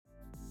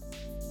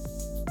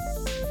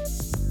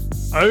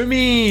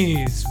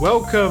Omies,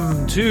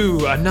 welcome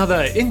to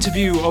another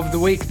interview of the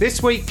week.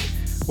 This week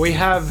we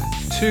have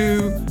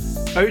two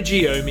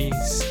OG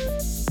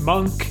Omies,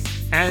 Monk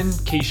and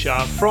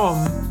Keisha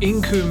from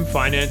Income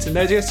Finance, and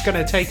they're just going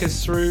to take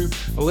us through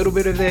a little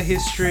bit of their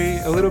history,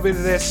 a little bit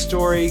of their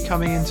story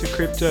coming into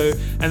crypto,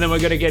 and then we're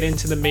going to get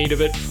into the meat of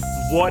it.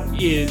 What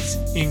is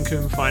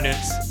Income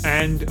Finance?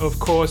 And of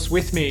course,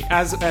 with me,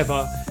 as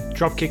ever,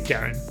 Dropkick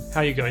Darren.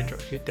 How you going,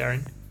 Dropkick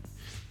Darren?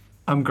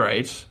 I'm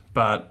great,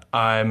 but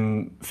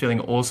I'm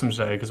feeling awesome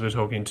today because we're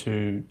talking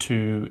to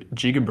two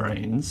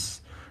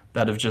gigabrains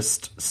that have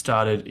just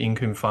started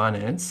Income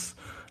Finance.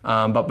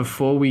 But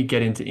before we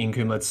get into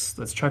Income,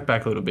 let's track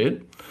back a little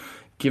bit.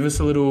 Give us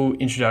a little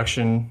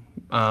introduction,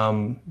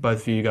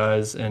 both of you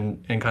guys,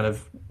 and kind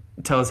of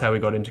tell us how we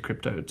got into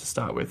crypto to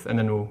start with, and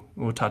then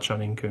we'll touch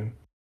on Income.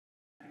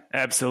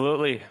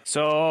 Absolutely.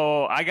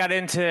 So I got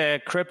into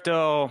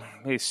crypto.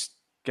 It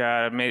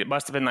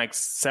must have been like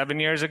 7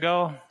 years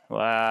ago.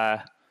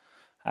 I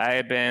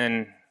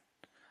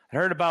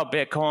heard about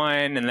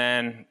Bitcoin and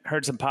then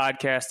heard some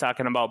podcasts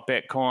talking about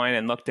Bitcoin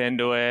and looked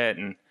into it.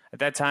 And at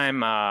that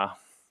time,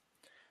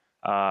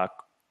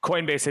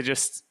 Coinbase had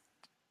just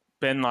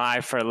been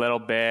live for a little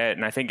bit,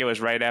 and I think it was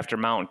right after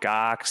Mt.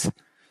 Gox.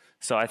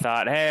 So I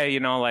thought, hey,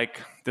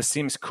 this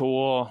seems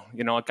cool.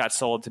 It got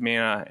sold to me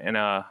in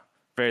a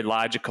very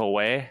logical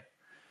way.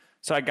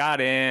 So I got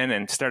in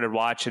and started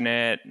watching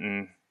it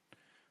and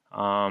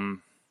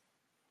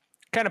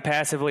kind of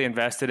passively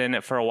invested in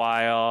it for a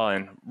while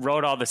and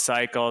rode all the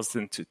cycles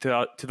in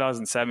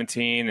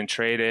 2017 and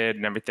traded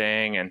and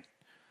everything. And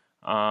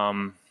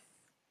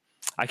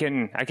I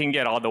can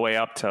get all the way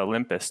up to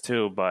Olympus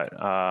too, but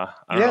I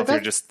don't know if you're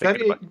just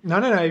thinking about...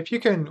 No. If you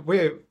can,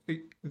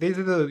 these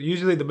are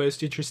usually the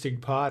most interesting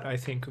part, I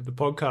think, of the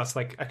podcast,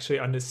 like actually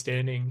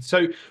understanding.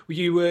 So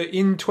you were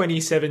in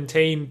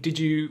 2017.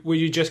 Were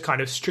you just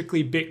kind of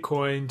strictly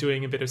Bitcoin,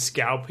 doing a bit of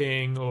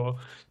scalping, or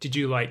did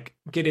you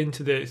get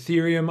into the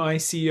Ethereum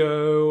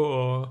ICO?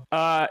 Or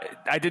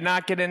I did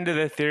not get into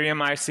the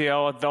Ethereum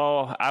ICO,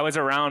 though I was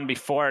around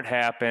before it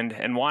happened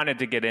and wanted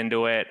to get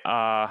into it.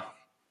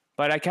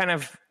 But I kind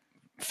of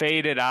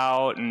faded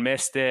out and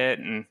missed it.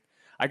 And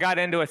I got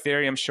into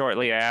Ethereum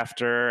shortly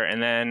after.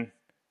 And then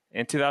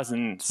in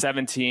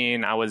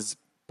 2017, I was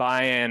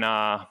trading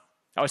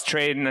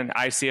in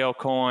ICO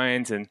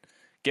coins and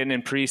getting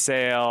in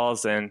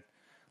pre-sales and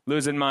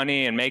losing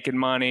money and making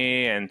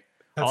money and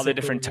all the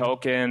different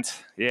tokens.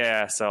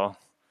 Yeah, so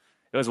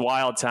it was a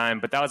wild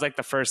time. But that was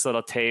the first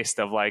little taste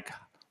of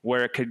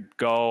where it could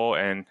go.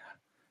 And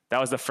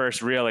that was the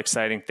first real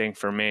exciting thing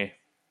for me.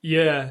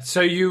 Yeah,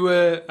 so you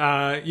were,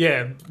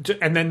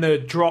 and then the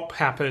drop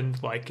happened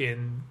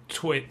in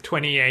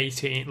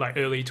 2018,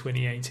 early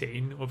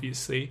 2018,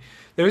 obviously.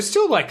 There was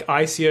still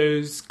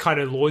ICOs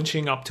kind of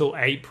launching up till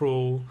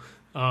April.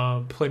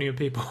 Plenty of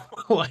people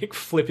were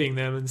flipping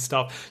them and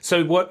stuff.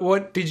 So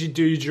what did you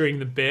do during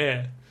the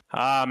bear?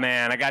 Oh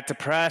man, I got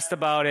depressed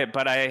about it,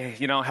 but I,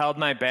 held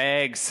my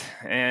bags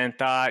and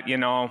thought,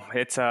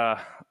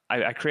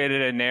 I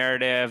created a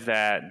narrative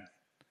that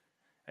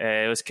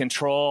it was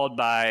controlled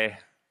by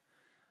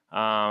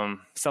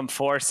some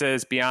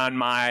forces beyond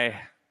my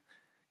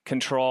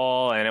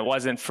control, and it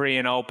wasn't free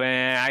and open.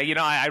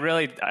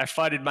 I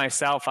fudded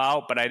myself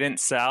out, but I didn't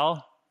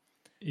sell.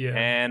 Yeah.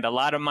 And a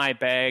lot of my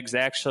bags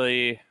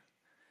actually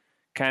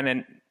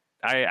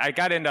I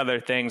got into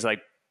other things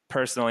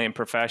personally and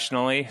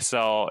professionally,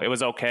 so it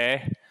was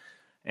okay,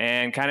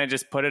 and kind of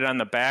just put it on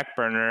the back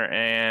burner.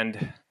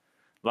 And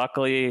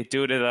luckily,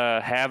 due to the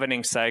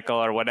halvening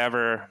cycle or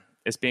whatever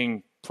is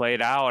being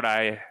played out,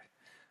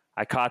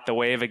 I caught the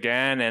wave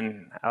again,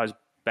 and I was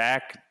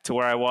back to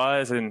where I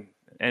was and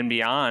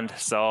beyond.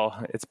 So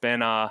it's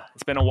been a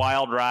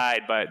wild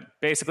ride, but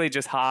basically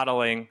just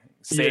hodling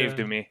saved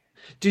me.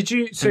 Did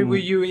you? So were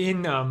you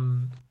in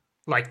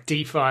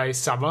DeFi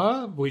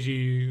summer? Were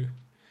you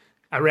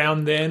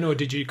around then, or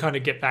did you kind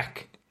of get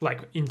back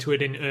into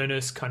it in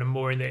earnest, kind of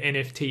more in the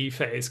NFT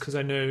phase? Because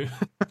I know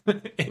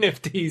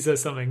NFTs are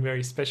something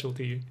very special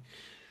to you.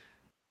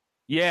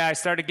 Yeah, I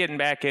started getting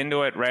back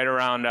into it right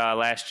around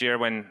last year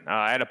when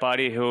I had a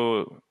buddy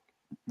who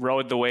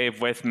rode the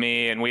wave with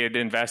me, and we had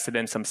invested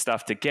in some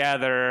stuff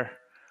together.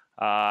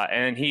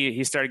 And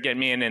he started getting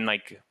me in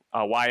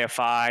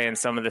YFI and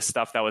some of the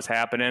stuff that was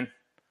happening.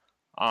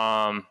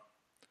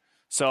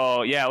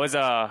 So yeah, it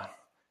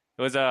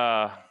was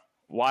a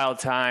wild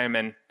time,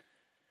 and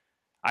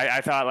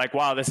I thought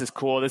wow, this is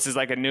cool. This is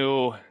a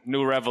new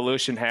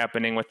revolution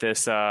happening with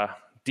this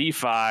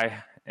DeFi,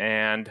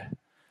 and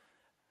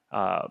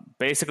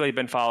basically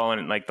been following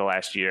it the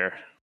last year.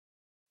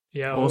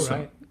 Yeah, awesome.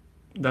 Right.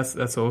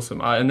 That's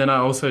awesome. And then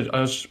I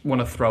just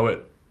want to throw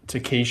it to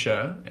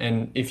Keisha,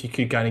 and if you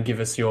could kind of give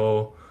us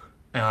your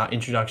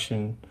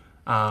introduction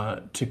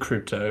to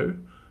crypto.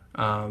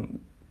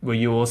 Were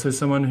you also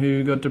someone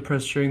who got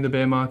depressed during the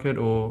bear market,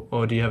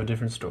 or do you have a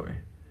different story?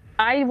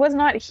 I was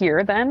not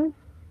here then.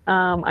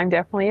 I'm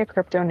definitely a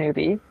crypto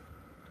newbie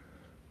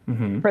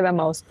for the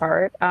most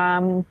part.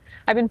 I've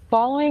been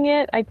following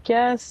it, I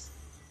guess,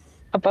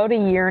 about a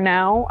year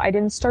now. I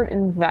didn't start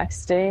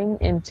investing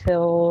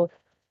until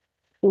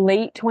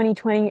late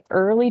 2020,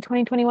 early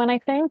 2021, I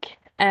think.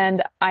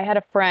 And I had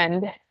a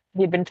friend,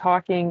 he'd been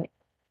talking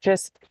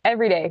just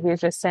every day. He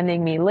was just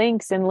sending me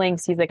links and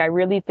links. He's like, I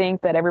really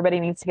think that everybody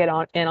needs to get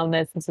on in on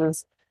this. This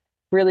is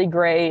really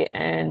great.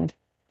 And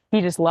he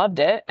just loved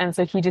it. And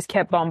so he just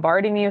kept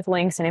bombarding me with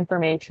links and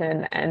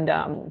information.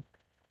 And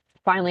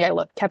finally,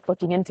 kept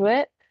looking into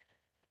it.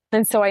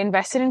 And so I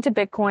invested into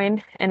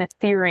Bitcoin and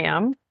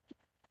Ethereum.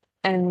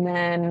 And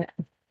then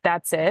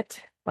that's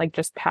it, like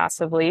just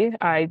passively.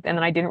 And then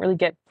I didn't really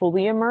get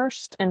fully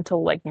immersed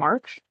until like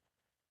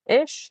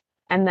March-ish.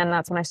 And then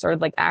that's when I started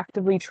like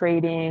actively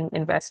trading,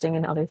 investing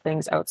in other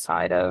things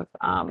outside of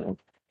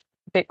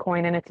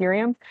Bitcoin and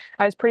Ethereum.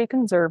 I was pretty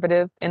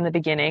conservative in the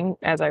beginning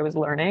as I was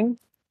learning.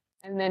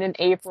 And then in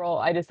April,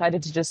 I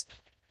decided to just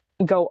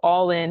go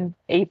all in,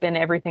 ape in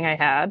everything I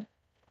had.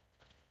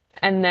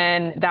 And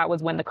then that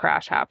was when the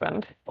crash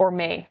happened, or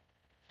May.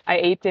 I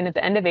aped in at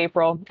the end of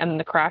April, and then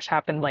the crash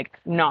happened like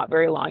not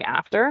very long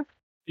after.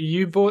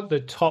 You bought the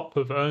top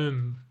of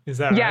Ohm, is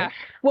that Yeah. right?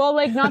 Well,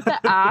 like not the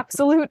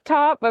absolute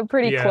top, but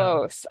pretty Yeah.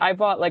 close. I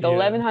bought like Yeah.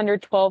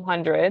 1100,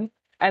 1200,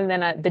 and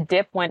then the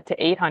dip went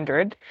to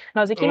 800. And I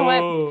was like, you know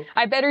what? Oh,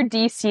 I better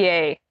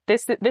DCA.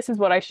 This is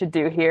what I should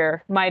do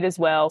here. Might as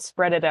well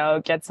spread it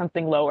out, get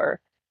something lower.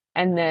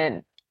 And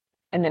then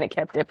it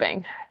kept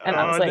dipping. And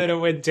I was like, then it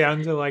went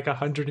down to like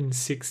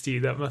 160.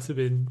 That must have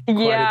been quite a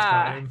yeah,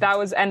 time. that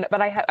was,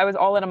 but I was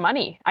all out of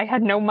money. I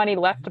had no money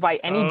left to buy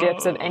any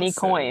dips of any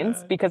so coins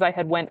bad. because I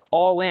had went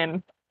all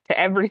in to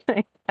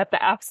everything at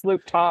the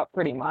absolute top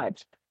pretty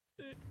much.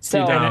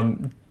 So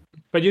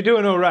But you're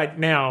doing all right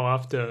now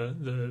after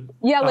the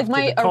yeah, like after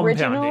my the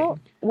original,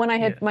 compounding. when I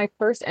had my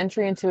first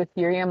entry into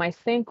Ethereum, I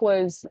think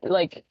was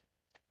like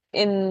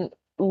in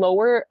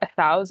lower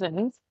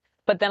thousands,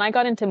 but then I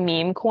got into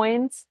meme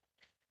coins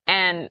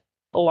and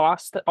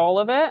lost all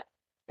of it.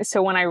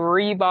 So when I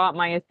rebought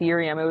my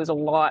Ethereum, it was a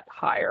lot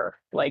higher,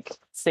 like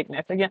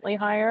significantly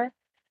higher.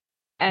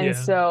 And Yeah.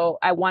 so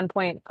at one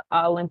point,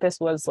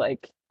 Olympus was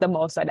like the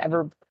most I'd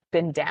ever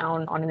been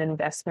down on an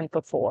investment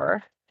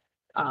before,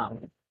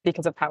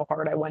 because of how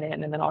hard I went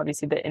in, and then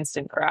obviously the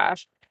instant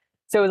crash.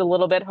 So it was a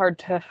little bit hard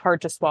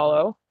to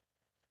swallow.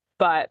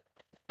 But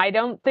I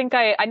don't think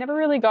I never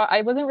really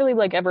I wasn't really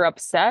like ever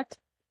upset,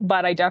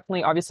 but I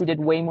definitely obviously did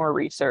way more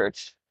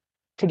research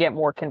to get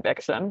more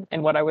conviction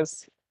in what I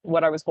was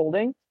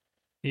holding.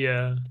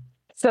 Yeah.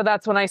 So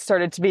that's when I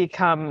started to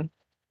become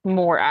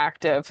more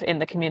active in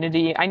the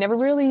community. I never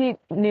really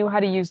knew how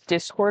to use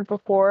Discord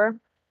before,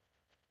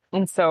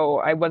 and so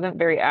I wasn't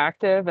very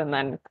active. And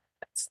then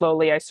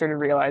slowly I started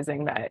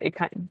realizing that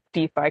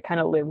DeFi kind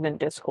of lived in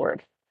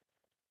Discord.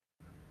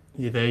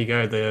 Yeah, there you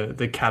go.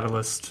 The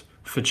catalyst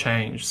for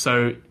change.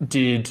 So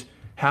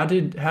how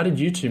did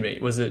you two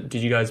meet? Did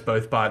you guys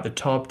both buy at the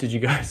top? Did you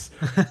guys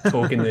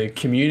talk in the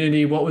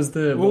community? What was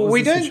the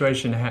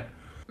situation?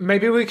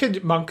 Maybe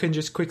Monk can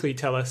just quickly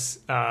tell us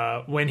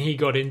when he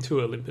got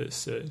into Olympus.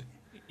 So.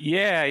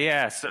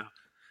 Yeah.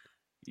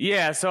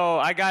 So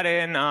I got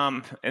in,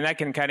 and I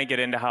can kind of get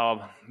into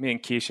how me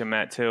and Keisha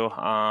met too,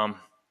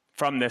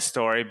 from this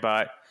story.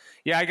 But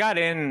yeah, I got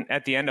in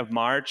at the end of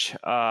March.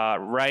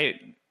 Right,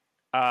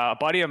 a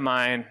buddy of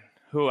mine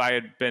who I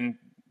had been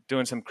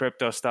doing some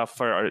crypto stuff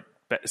for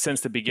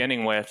since the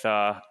beginning with,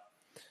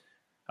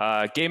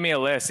 gave me a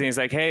list, and he's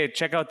like, "Hey,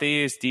 check out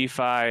these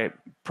DeFi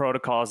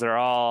protocols. They're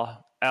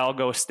all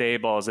algo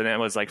stables," and it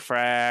was like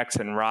Frax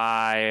and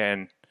Rye,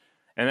 and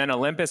then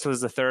Olympus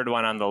was the third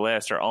one on the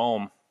list, or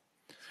Ohm.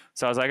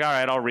 So I was like, all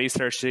right, I'll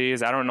research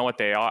these. I don't know what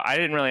they are. I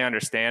didn't really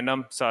understand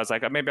them, so I was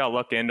like, maybe I'll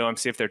look into them,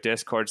 see if their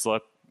Discords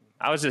look.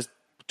 I was just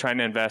trying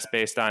to invest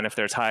based on if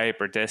there's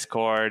hype or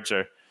Discords,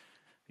 or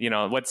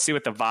see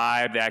what the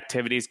vibe, the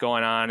activities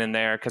going on in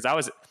there. Because I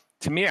was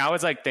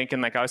like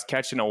thinking like I was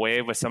catching a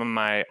wave with some of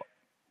my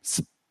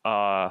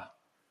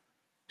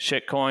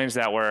shit coins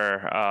that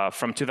were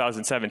from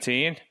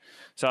 2017.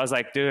 So I was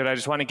like, dude, I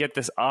just want to get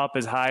this up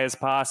as high as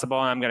possible.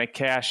 I'm going to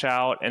cash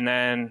out, and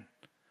then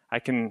I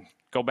can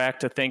go back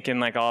to thinking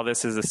like, oh,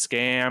 this is a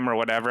scam or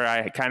whatever.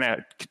 I kind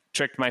of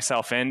tricked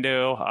myself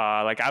into.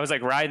 Like I was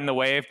like riding the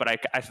wave, but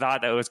I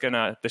thought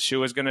that the shoe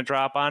was gonna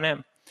drop on it.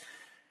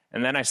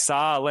 And then I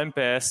saw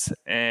Olympus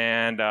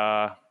and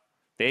the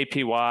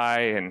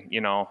APY,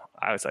 and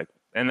I was like,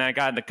 and then I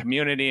got in the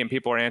community and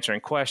people were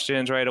answering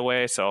questions right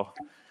away. So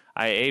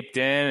I aped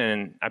in,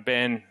 and I've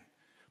been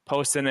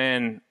posting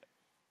in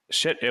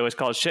shit. It was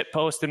called shit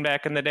posting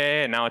back in the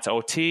day, and now it's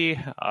OT.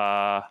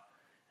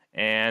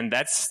 And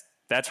that's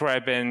where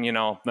I've been,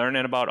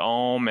 learning about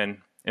Ohm and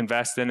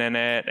investing in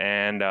it.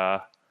 And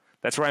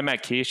that's where I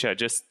met Keisha,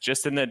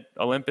 just in the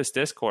Olympus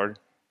Discord.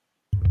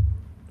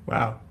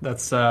 Wow,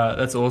 that's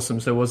awesome.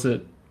 So was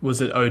it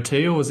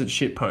OT or was it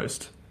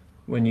shitpost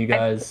when you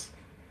guys?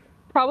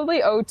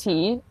 Probably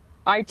OT.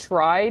 I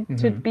tried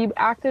to be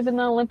active in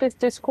the Olympus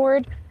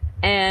Discord,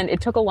 and it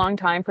took a long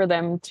time for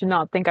them to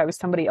not think I was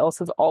somebody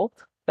else's alt.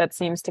 That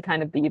seems to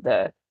kind of be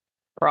the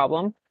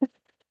problem.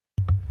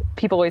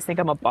 people always think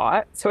I'm a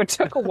bot. So it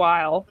took a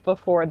while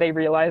before they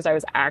realized I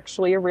was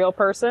actually a real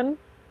person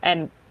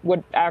and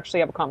would actually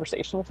have a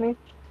conversation with me.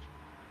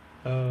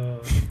 Uh,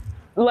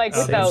 Like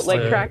without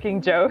like the-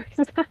 cracking jokes.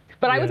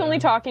 But I was Yeah. only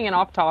talking in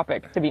off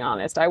topic, to be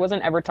honest. I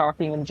wasn't ever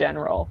talking in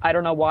general. I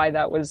don't know why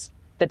that was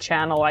the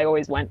channel I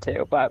always went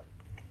to, but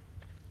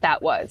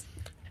that was.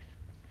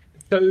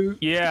 so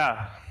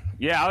Yeah,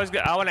 yeah.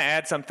 I want to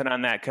add something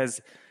on that because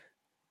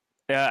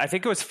I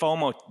think it was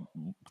FOMO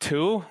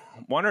 2,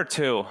 1 or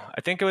 2.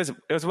 I think it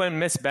was when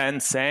Miss Ben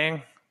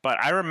sang.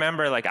 But I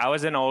remember like I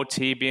was in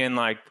OT being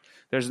like,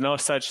 "There's no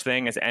such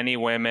thing as any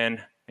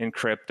women in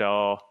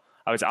crypto."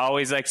 I was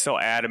always like so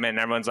adamant, and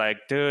everyone's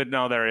like, "Dude,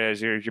 no, there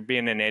is. You're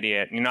being an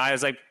idiot." You know, I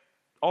was like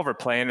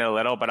overplaying it a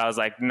little, but I was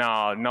like,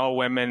 no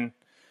women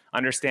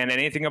understand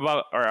anything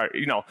about, or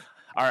you know,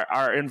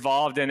 are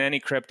involved in any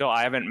crypto.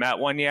 I haven't met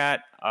one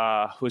yet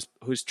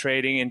who's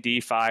trading in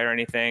DeFi or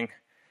anything.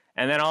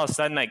 And then all of a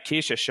sudden, like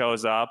Keisha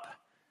shows up,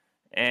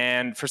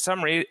 and for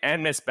some reason,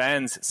 and Miss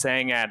Ben's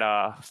saying at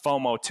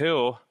FOMO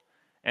 2,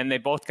 and they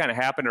both kind of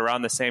happened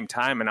around the same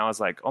time, and I was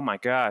like, oh my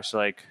gosh,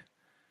 like.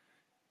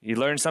 You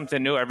learn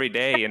something new every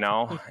day, you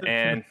know,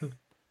 and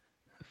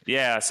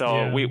yeah, so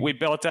Yeah. we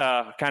built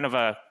a kind of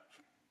a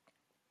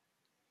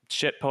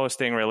shit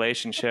posting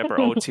relationship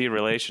or OT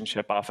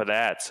relationship off of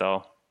that.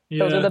 So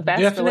Those are the best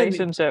definitely-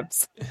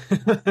 relationships.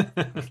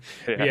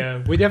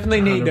 Yeah, we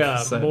definitely need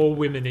 100%. more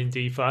women in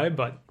DeFi,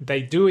 but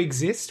they do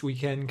exist. We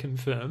can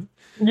confirm.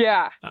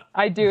 Yeah,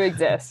 I do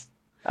exist.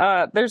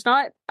 There's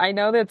not, I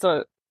know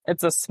that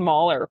it's a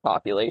smaller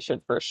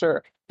population for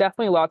sure.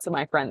 Definitely lots of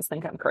my friends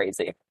think I'm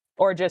crazy.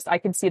 Or just I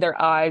can see their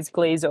eyes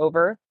glaze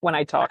over when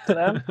I talk to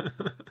them.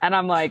 And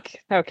I'm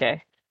like,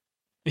 okay.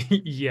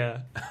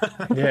 Yeah.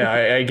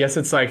 Yeah, I guess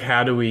it's like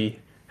how do we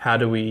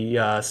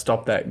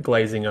stop that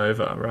glazing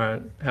over,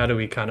 right? How do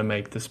we kind of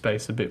make the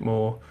space a bit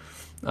more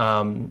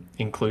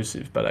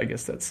inclusive? But I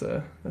guess that's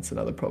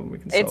another problem we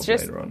can solve It's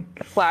just later on.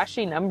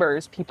 flashy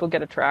numbers people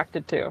get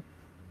attracted to.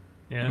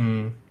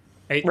 Yeah.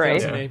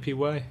 8,000 Right.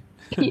 APY.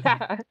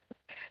 Yeah.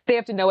 They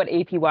have to know what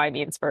APY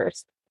means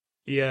first.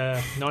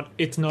 Yeah,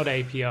 it's not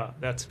APR,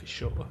 that's for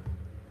sure.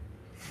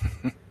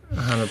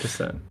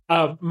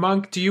 100%.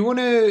 Monk, do you want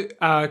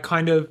to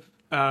kind of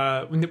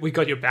we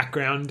got your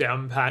background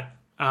down pat.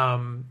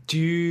 Can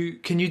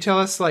you tell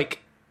us like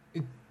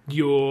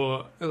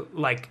your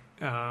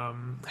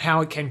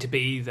how it came to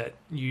be that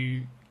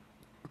you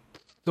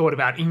thought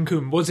about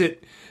Inkum? Was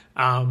it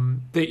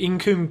the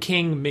Inkum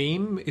King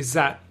meme? Is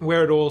that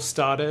where it all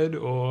started,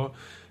 or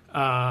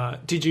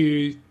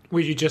were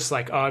you just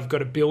like, oh, I've got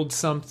to build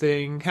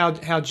something?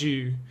 How'd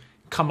you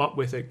come up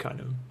with it, kind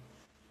of?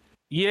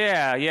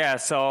 yeah.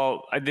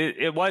 So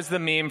it was the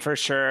meme for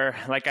sure.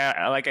 Like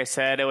I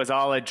said, it was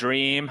all a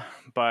dream,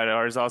 but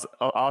it was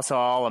also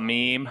all a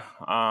meme.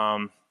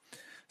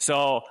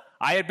 So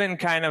I had been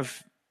kind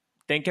of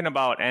thinking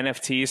about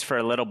NFTs for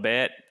a little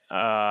bit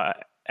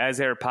as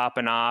they were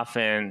popping off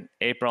in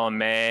April and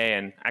May,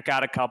 and I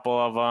got a couple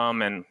of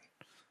them, and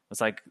was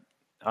like,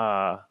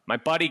 my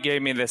buddy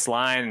gave me this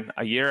line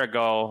a year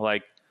ago,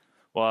 like,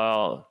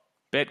 well,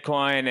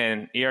 Bitcoin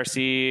and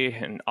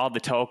ERC and all the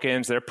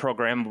tokens, they're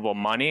programmable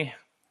money,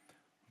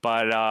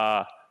 but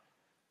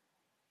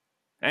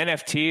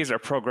NFTs are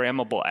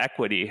programmable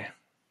equity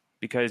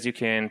because you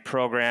can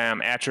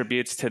program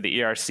attributes to the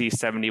ERC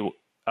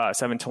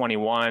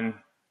 721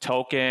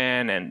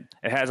 token, and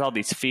it has all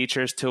these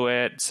features to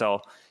it.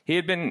 So he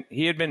had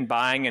been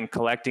buying and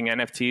collecting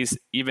NFTs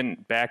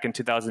even back in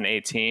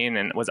 2018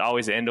 and was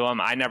always into them.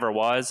 I never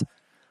was,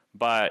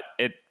 but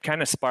it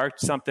kind of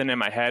sparked something in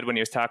my head when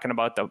he was talking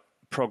about the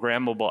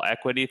programmable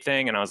equity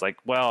thing. And I was like,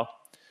 well,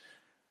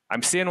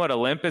 I'm seeing what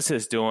Olympus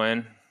is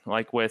doing,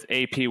 like with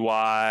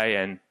APY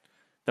and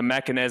the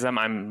mechanism.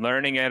 I'm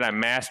learning it. I'm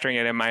mastering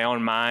it in my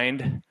own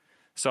mind.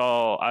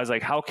 So I was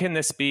like, how can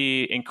this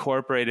be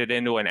incorporated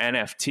into an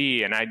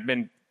NFT? And I'd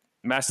been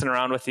messing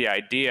around with the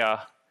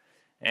idea.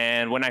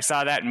 And when I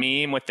saw that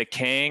meme with the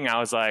king, I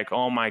was like,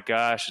 oh my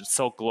gosh, it's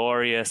so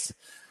glorious.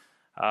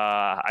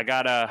 I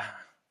gotta,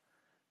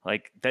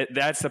 like,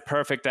 that's the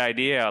perfect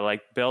idea.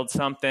 Like, build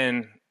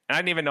something. I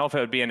didn't even know if it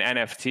would be an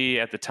NFT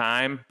at the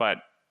time, but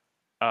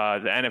the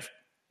NFT,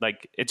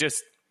 like, it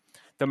just,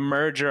 the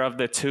merger of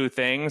the two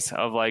things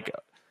of like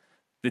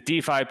the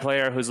DeFi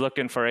player who's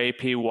looking for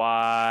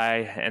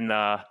APY and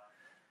the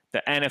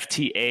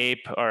NFT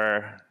ape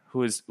or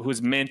who's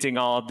minting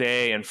all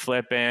day and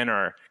flipping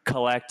or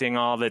collecting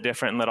all the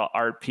different little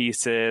art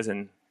pieces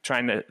and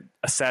trying to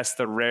assess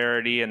the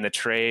rarity and the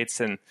traits.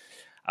 And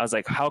I was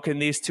like, how can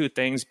these two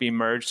things be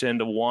merged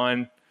into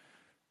one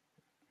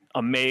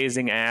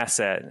amazing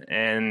asset?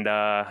 And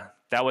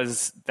that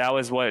was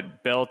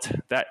what built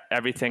that.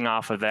 Everything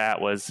off of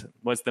that was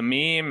the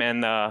meme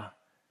and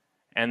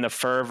the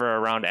fervor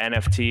around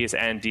NFTs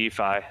and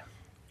DeFi.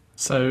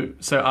 So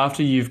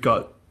after you've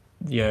got,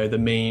 the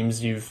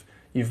memes, you've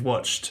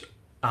watched,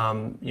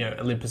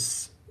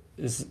 Olympus's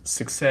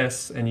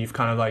success, and you've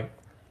kind of like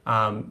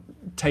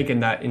taken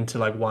that into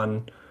like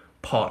one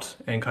pot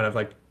and kind of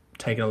like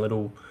taken a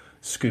little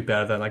scoop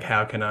out of that. Like,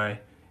 how can I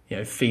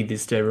feed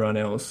this to everyone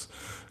else.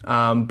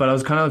 But I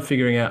was kind of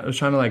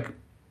trying to like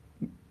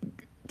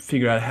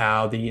figure out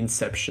how the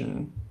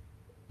inception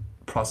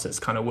process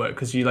kind of worked,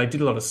 because you like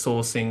did a lot of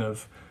sourcing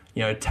of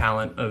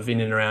talent of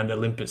in and around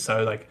Olympus.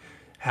 So like,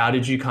 how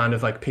did you kind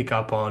of like pick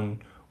up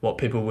on what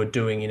people were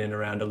doing in and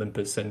around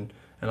Olympus, and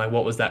like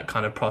what was that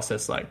kind of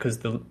process like? Because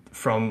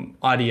from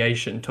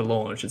ideation to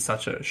launch, it's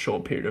such a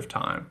short period of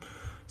time.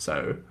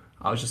 So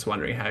I was just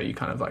wondering how you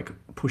kind of like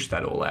push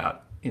that all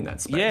out in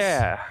that space.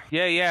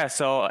 Yeah.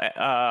 So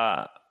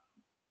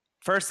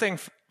first thing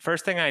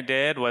I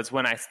did was,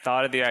 when I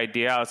thought of the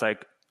idea, I was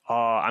like, oh,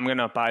 I'm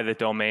gonna buy the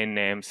domain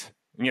names.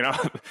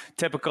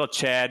 Typical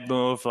Chad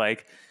move,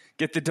 like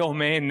get the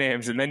domain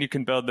names and then you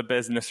can build the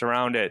business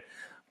around it.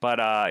 But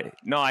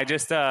no, I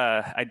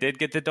did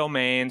get the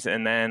domains,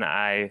 and then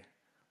I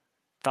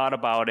thought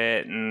about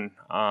it, and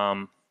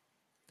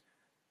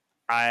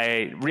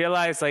I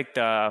realized like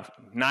the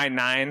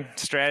 9-9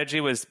 strategy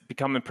was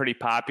becoming pretty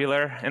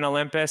popular in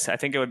Olympus. I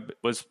think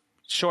was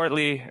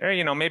shortly,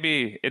 or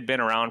maybe it'd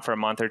been around for a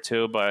month or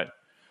two, but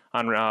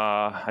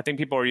I think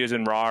people were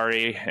using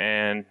Rari,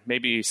 and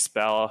maybe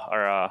Spell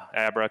or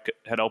Abra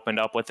had opened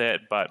up with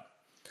it, but.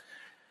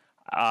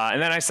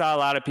 And then I saw a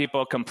lot of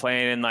people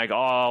complaining like,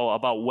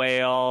 about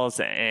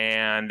whales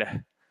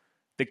and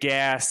the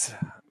gas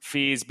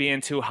fees being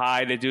too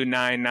high to do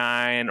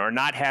 9-9, or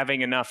not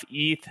having enough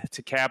ETH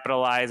to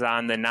capitalize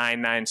on the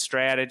 9-9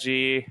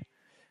 strategy,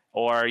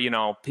 or,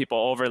 people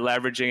over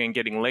leveraging and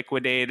getting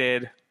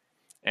liquidated.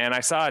 And I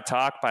saw a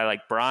talk by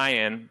like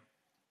Brian,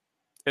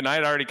 and I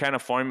had already kind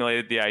of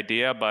formulated the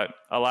idea, but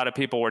a lot of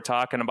people were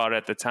talking about it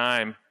at the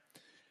time.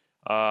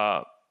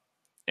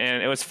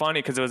 And it was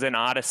funny because it was in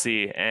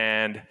Odyssey,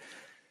 and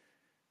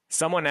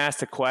someone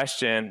asked a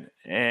question,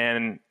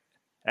 and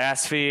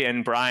Asfi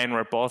and Brian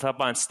were both up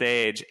on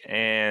stage,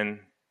 and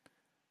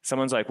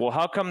someone's like, well,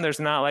 how come there's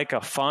not like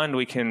a fund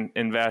we can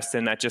invest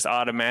in that just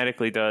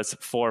automatically does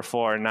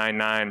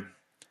 4-4-9-9?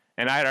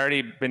 And I had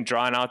already been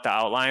drawing out the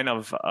outline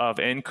of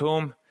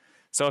Income.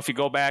 So if you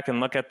go back and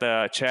look at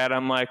the chat,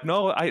 I'm like,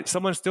 no,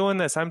 someone's doing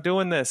this. I'm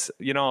doing this.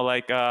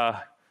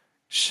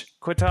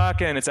 Quit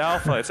talking. It's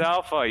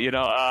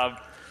alpha.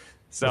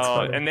 So,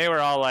 and they were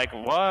all like,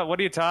 what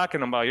are you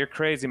talking about? You're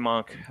crazy,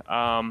 Monk.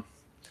 I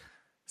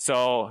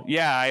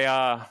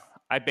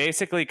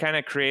basically kind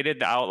of created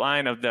the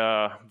outline of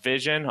the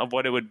vision of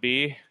what it would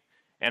be.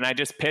 And I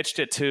just pitched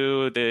it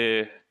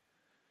to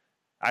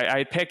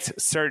I picked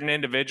certain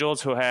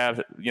individuals who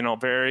have,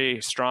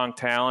 very strong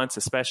talents,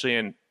 especially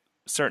in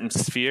certain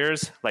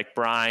spheres, like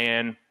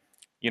Brian,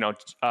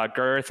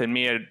 Girth and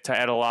me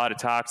had a lot of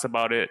talks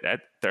about it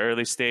at the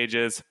early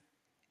stages.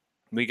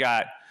 We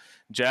got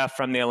Jeff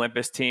from the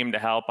Olympus team to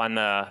help on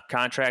the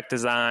contract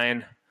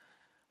design.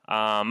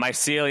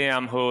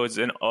 Mycelium, who's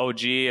an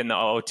OG in the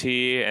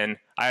OT, and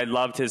I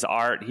loved his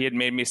art. He had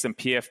made me some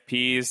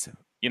PFPs,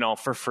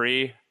 for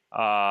free,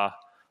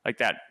 like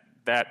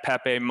that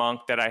Pepe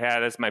monk that I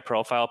had as my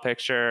profile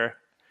picture.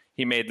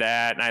 He made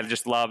that, and I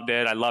just loved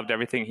it. I loved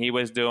everything he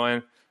was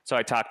doing, so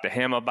I talked to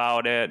him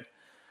about it.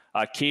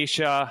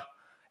 Keisha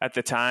at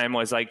the time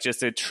was like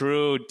just a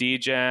true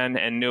degen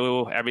and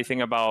knew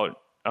everything about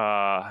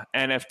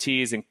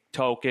NFTs and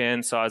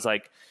tokens. So I was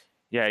like,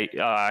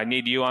 I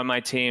need you on my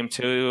team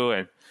too.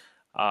 And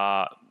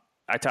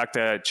I talked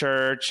to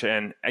Church,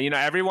 and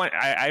everyone.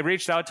 I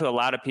reached out to a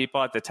lot of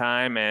people at the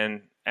time,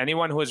 and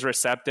anyone who was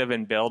receptive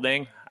in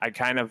building, I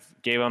kind of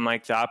gave them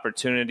like the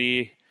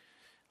opportunity,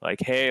 like,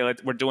 hey,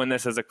 we're doing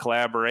this as a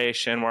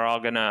collaboration. We're all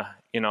gonna,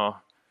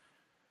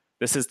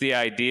 this is the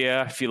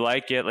idea. If you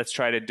like it, let's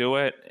try to do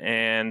it.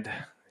 And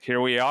here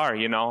we are.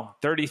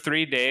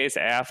 33 days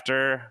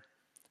after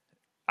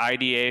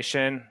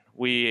ideation,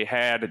 we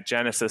had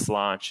Genesis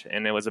launch,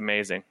 and it was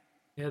amazing.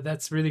 Yeah,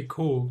 that's really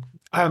cool.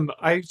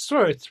 I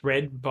saw a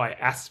thread by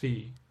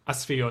Asfi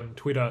on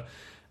Twitter,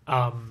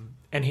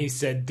 and he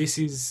said this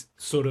is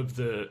sort of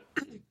the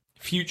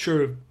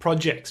future of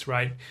projects,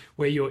 right?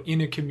 Where you're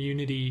in a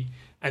community,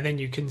 and then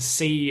you can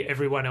see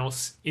everyone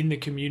else in the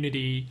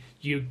community.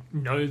 You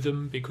know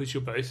them because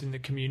you're both in the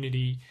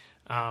community,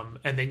 and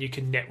then you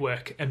can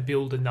network and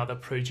build another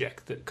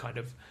project that kind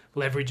of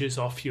leverages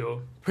off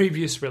your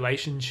previous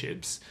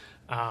relationships.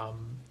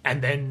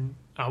 And then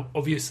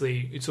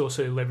obviously it's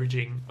also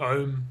leveraging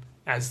Ohm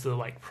as the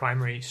like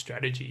primary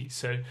strategy.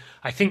 So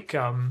I think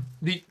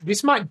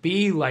this might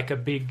be like a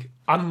big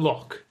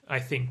unlock, I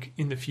think,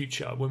 in the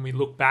future when we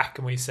look back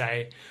and we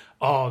say,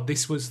 oh,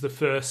 this was the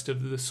first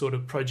of the sort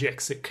of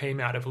projects that came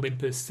out of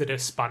Olympus that are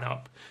spun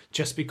up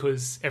just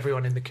because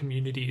everyone in the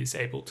community is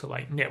able to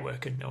like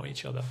network and know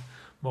each other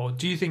more.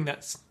 Do you think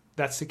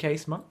that's the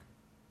case, Mark?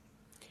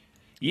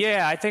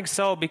 Yeah, I think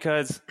so,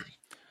 because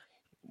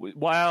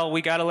while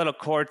we got a little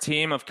core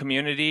team of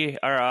community,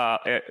 or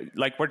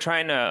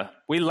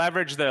we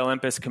leverage the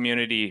Olympus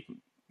community.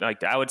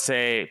 Like I would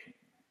say,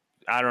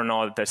 I don't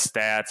know the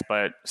stats,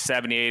 but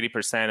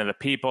 70-80% of the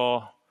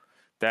people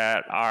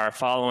that are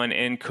following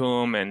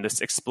Income and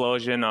this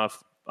explosion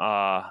of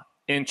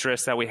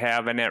interest that we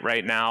have in it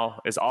right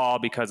now is all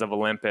because of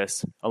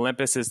Olympus.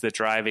 Olympus is the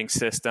driving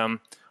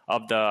system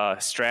of the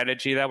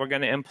strategy that we're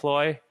going to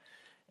employ,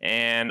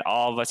 and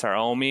all of us are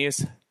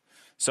ohmies.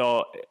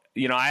 So,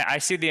 I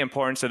see the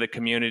importance of the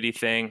community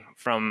thing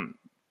from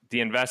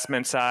the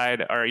investment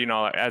side, or,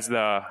 as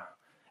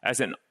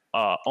an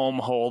ohm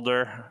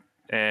holder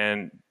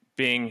and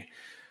being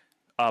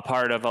a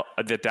part of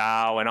the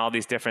DAO and all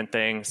these different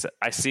things.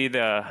 I see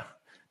the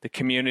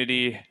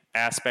community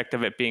aspect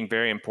of it being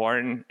very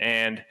important,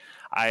 and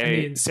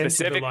the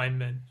incentive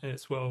alignment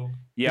as well.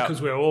 Yeah,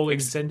 because we're all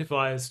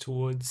incentivized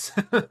towards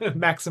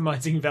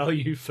maximizing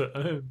value for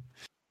ohm.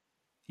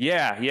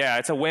 Yeah,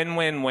 it's a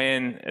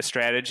win-win-win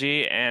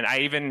strategy. And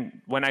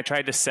when I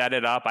tried to set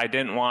it up, I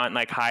didn't want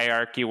like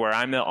hierarchy where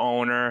I'm the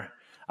owner.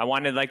 I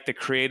wanted like the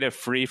creative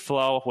free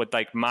flow with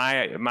like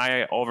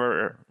my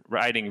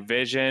overriding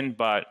vision,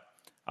 but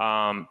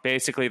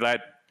basically let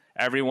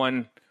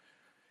everyone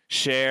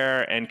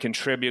share and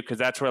contribute, because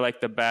that's where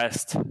like the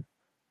best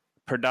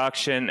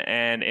production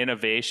and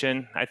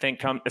innovation, I think,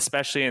 come,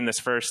 especially in this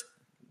first,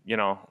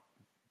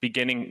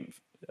 beginning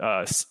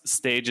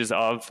stages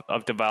of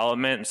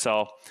development.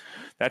 So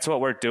that's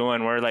what we're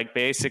doing. We're like,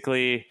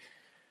 basically,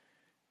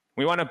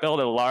 we want to build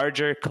a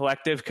larger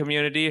collective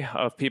community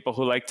of people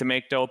who like to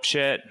make dope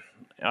shit,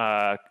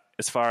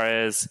 as far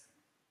as,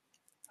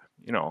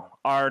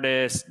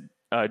 artists,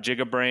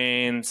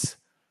 Gigabrains.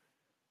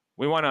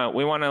 We want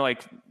to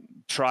like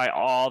try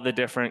all the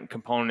different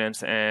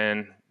components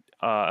and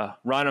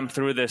run them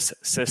through this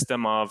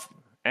system of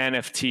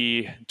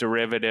NFT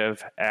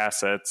derivative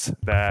assets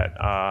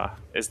that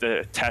is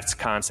the test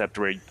concept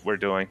we're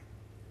doing.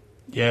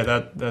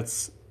 Yeah,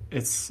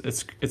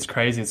 it's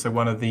crazy. It's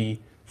one of the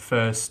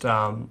first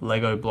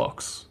Lego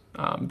blocks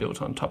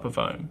built on top of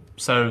ohm.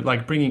 So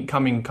like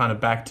coming kind of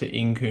back to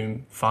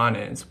Incum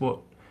Finance,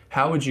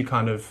 how would you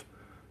kind of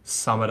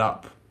sum it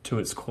up to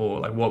its core?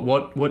 Like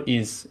what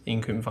is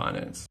Incum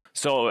Finance?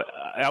 So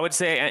I would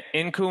say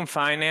Incum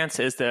Finance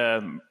is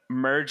the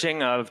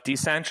merging of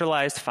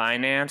decentralized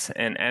finance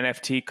and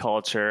NFT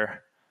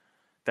culture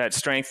that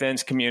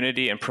strengthens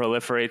community and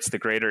proliferates the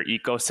greater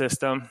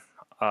ecosystem.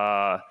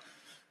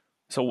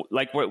 So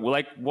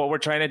what we're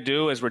trying to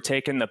do is we're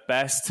taking the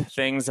best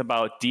things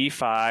about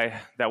DeFi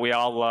that we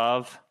all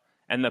love,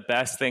 and the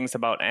best things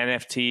about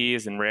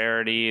NFTs and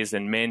rarities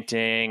and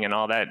minting and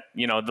all that,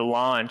 the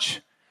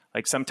launch.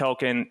 Like some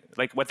token,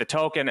 like with the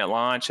token it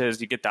launches,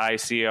 you get the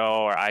ICO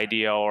or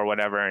IDO or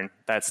whatever, and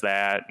that's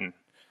that. And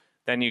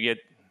then you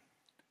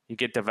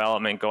get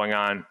development going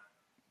on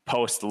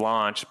post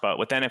launch. But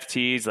with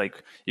NFTs,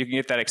 like you can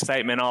get that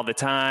excitement all the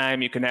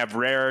time. You can have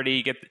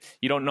rarity.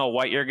 You don't know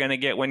what you're gonna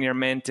get when you're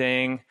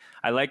minting.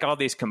 I like all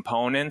these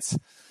components.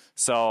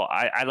 So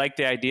I like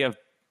the idea of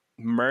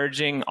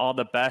merging all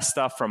the best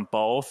stuff from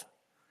both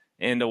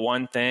into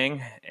one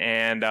thing,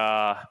 and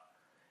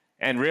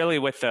really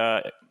with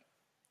the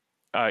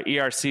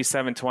ERC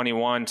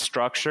 721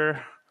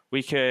 structure,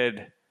 we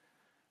could,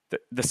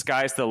 the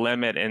sky's the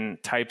limit in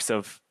types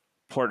of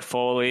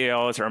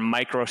portfolios or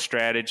micro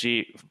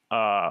strategy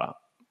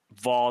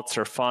vaults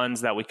or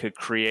funds that we could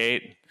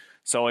create.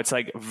 So it's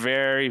like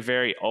very,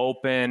 very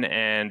open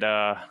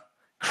and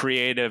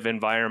creative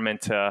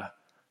environment to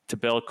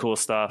build cool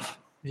stuff.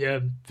 Yeah,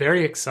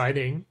 very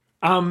exciting.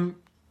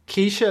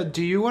 Keisha,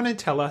 do you want to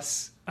tell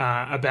us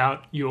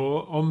about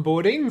your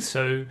onboarding?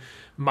 So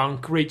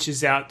Monk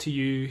reaches out to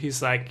you.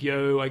 He's like,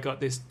 yo, I got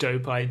this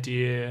dope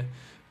idea.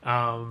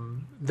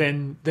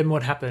 Then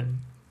what happened?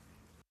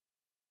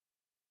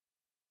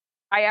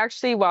 I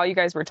actually, while you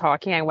guys were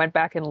talking, I went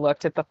back and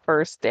looked at the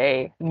first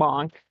day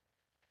Monk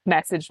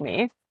messaged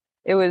me.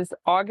 It was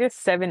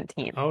August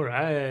 17th. All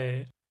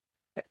right.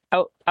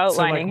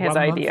 Outlining his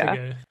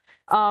idea.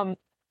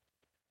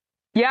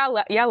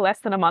 Yeah, less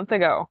than a month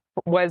ago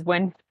was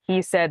when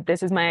he said,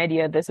 this is my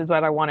idea, this is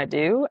what I want to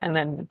do. And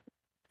then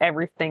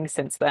everything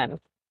since then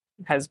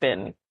has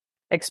been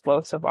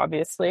explosive,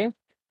 obviously.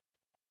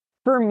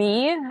 For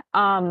me,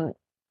 the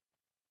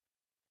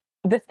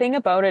thing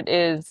about it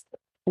is,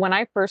 when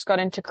I first got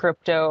into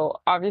crypto,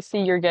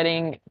 obviously you're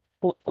getting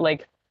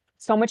like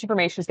so much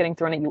information is getting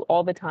thrown at you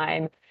all the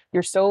time.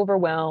 You're so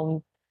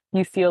overwhelmed.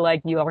 You feel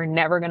like you are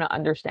never going to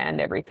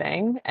understand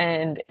everything,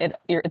 and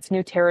it's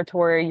new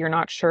territory. You're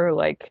not sure,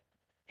 like,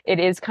 it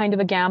is kind of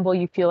a gamble.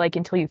 You feel like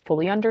until you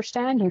fully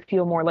understand, you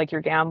feel more like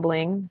you're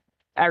gambling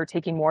or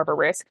taking more of a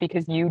risk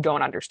because you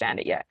don't understand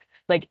it yet.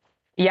 Like,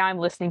 yeah, I'm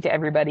listening to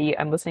everybody.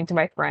 I'm listening to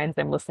my friends.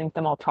 I'm listening to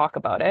them all talk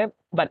about it,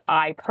 but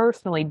I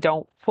personally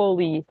don't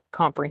fully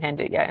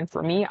comprehend it yet. And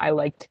for me, I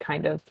like to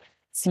kind of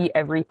see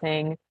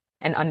everything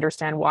and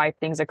understand why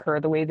things occur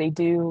the way they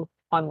do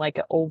on like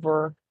an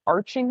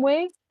overarching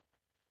way.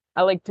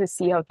 I like to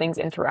see how things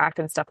interact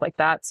and stuff like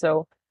that.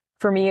 So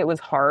for me, it was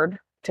hard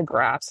to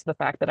grasp the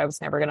fact that I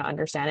was never going to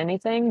understand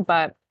anything.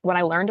 But when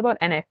I learned about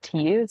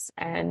NFTs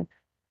and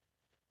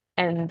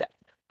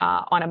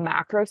on a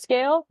macro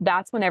scale,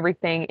 that's when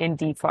everything in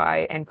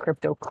DeFi and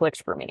crypto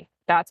clicked for me.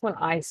 That's when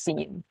I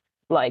seen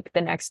like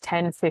the next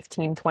 10,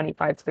 15,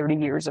 25, 30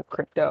 years of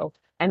crypto,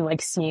 and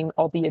like seeing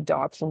all the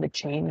adoption, the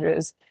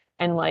changes,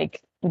 and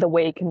like the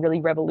way it can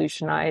really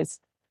revolutionize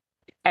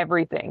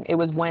everything. It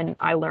was when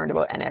I learned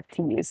about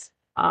NFTs.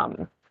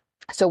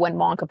 So when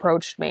Monk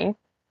approached me,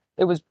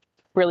 it was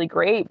really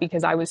great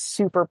because I was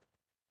super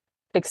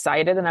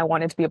excited and I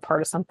wanted to be a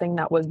part of something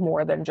that was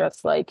more than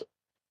just like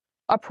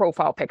a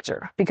profile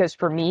picture. Because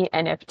for me,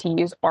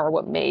 NFTs are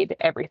what made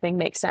everything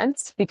make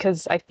sense.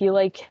 Because I feel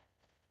like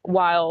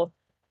while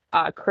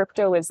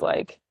crypto is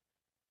like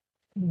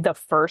the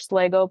first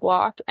Lego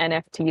block,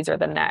 NFTs are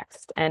the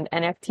next. And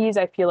NFTs,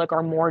 I feel like,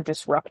 are more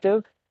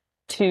disruptive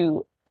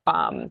to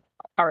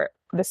our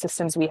the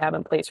systems we have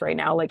in place right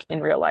now, like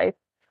in real life.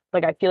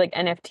 Like I feel like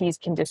NFTs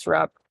can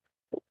disrupt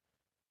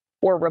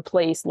or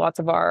replace lots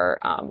of our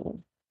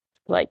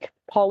like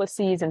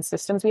policies and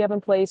systems we have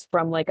in place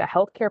from like a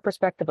healthcare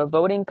perspective, a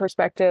voting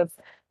perspective.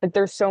 Like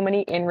there's so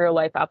many in real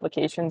life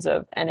applications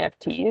of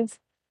NFTs,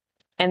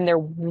 and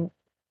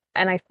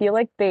I feel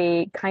like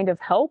they kind of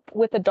help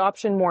with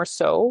adoption more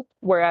so,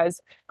 whereas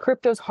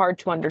crypto's hard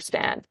to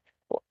understand.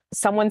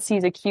 Someone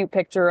sees a cute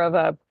picture of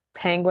a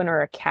penguin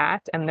or a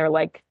cat and they're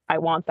like, I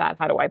want that.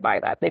 How do I buy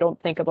that? They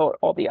don't think about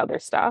all the other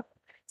stuff.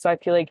 So I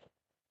feel like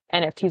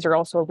NFTs are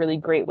also a really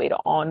great way to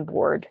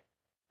onboard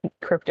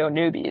crypto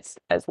newbies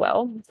as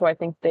well. So I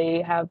think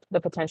they have the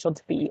potential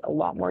to be a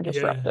lot more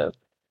disruptive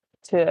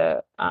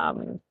to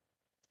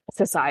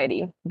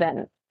society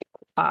than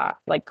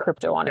like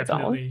crypto on its own.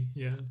 Definitely,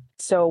 yeah.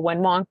 So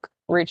when Monk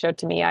reached out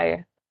to me,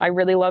 I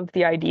really loved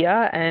the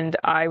idea, and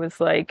I was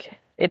like,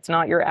 it's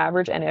not your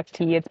average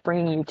NFT, it's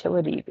bringing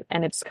utility,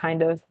 and it's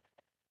kind of,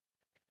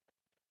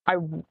 I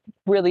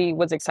really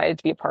was excited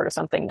to be a part of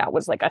something that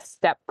was like a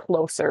step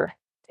closer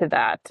to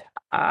that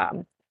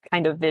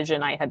kind of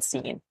vision I had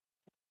seen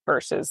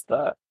versus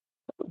the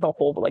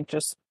whole like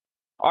just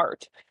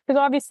art. Because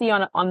obviously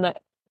on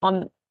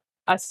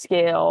a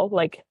scale,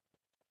 like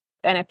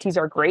NFTs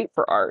are great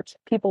for art.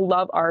 People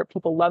love art,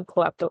 people love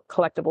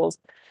collectibles,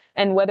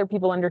 and whether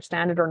people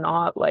understand it or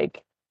not,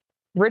 like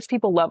rich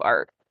people love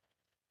art.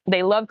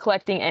 They love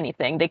collecting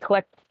anything. They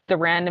collect the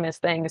randomest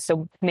things.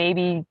 So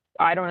maybe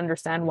I don't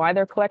understand why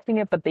they're collecting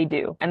it, but they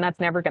do, and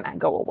that's never going to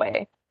go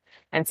away.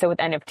 And so with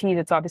NFTs,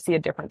 it's obviously a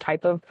different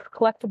type of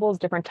collectibles,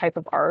 different type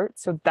of art.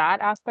 So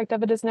that aspect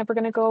of it is never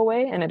going to go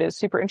away, and it is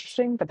super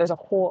interesting. But there's a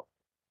whole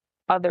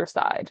other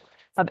side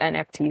of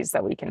NFTs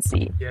that we can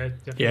see. Yeah,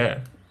 definitely. Yeah,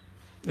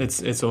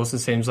 it's also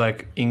seems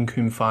like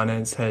Income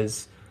Finance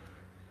is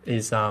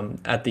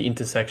at the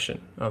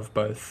intersection of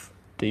both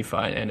DeFi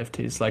and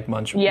NFTs,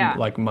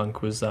 like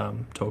Monk was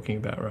talking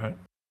about, right?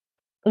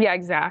 Yeah,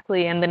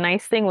 exactly. And the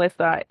nice thing with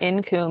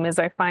Income is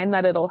I find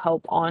that it'll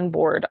help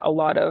onboard a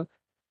lot of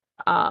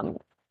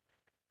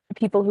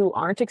people who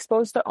aren't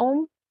exposed to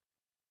Ohm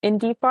in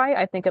DeFi.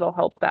 I think it'll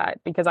help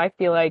that because I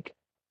feel like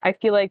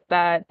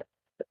that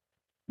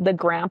the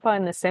grandpa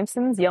in The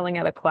Simpsons yelling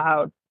at a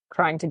cloud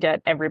trying to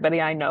get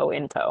everybody I know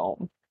into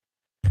Ohm.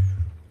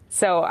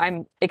 So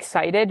I'm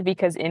excited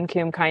because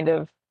Income kind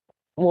of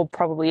will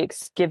probably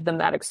give them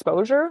that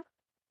exposure,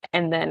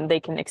 and then they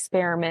can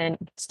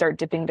experiment, start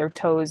dipping their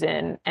toes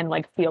in, and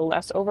like feel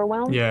less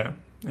overwhelmed. Yeah,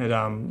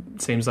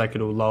 it seems like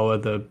it'll lower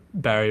the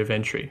barrier of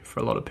entry for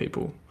a lot of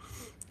people,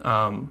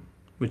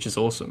 which is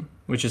awesome.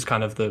 Which is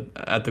kind of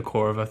at the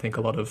core of, I think,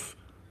 a lot of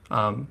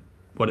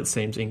what it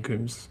seems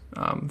Income's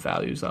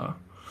values are.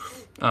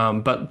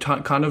 But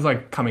kind of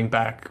like coming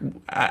back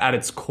at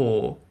its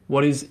core,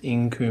 what is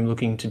Income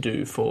looking to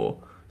do for,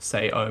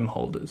 say, Ohm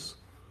holders?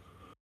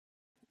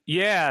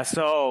 Yeah,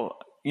 so,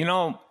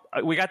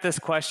 we got this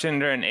question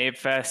during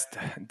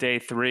ApeFest Day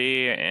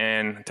 3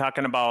 and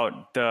talking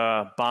about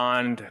the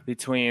bond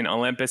between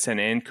Olympus and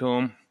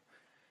Income.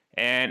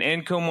 And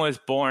Income was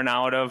born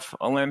out of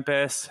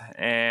Olympus,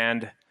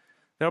 and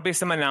there'll be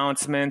some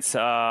announcements.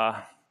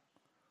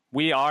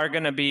 We are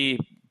going to be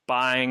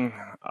buying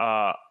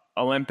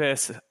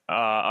Olympus,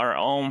 our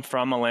Ohm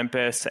from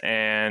Olympus,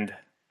 and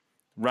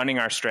running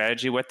our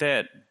strategy with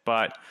it.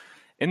 But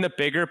in the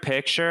bigger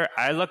picture,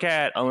 I look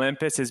at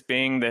Olympus as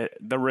being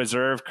the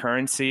reserve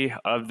currency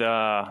of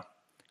the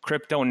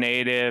crypto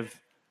native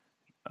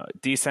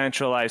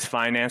decentralized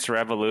finance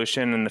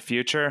revolution in the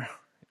future.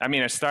 I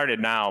mean, it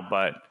started now,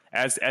 but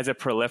as it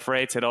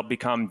proliferates, it'll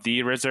become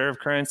the reserve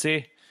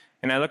currency.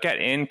 And I look at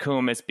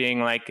Income as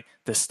being like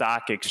the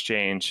stock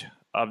exchange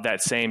of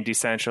that same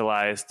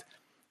decentralized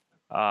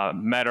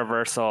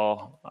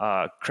metaversal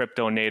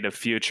crypto native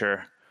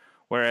future.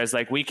 Whereas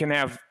like we can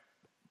have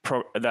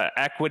the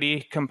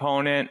equity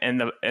component and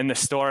the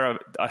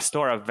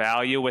store of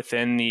value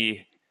within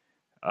the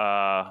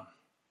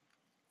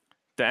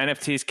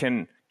NFTs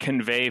can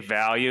convey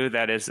value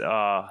that is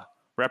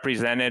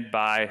represented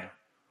by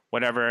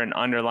whatever an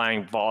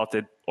underlying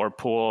vaulted or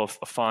pool of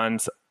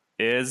funds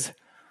is.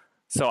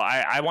 So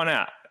I want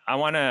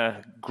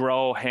to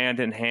grow hand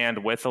in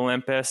hand with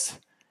Olympus,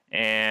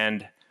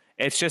 and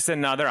it's just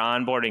another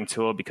onboarding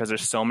tool because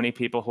there's so many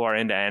people who are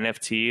into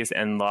NFTs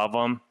and love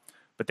them,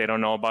 but they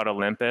don't know about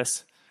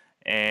Olympus.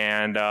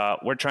 And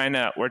we're trying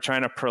to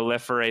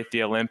proliferate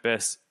the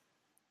Olympus,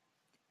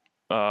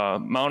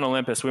 Mount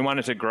Olympus. We want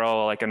it to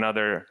grow like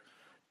another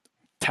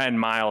 10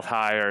 miles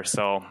higher.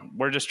 So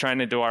we're just trying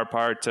to do our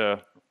part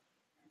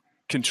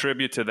to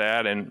contribute to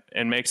that and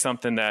make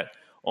something that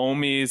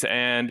Ohmies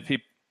and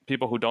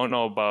people who don't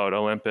know about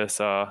Olympus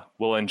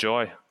will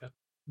enjoy.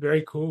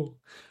 Very cool.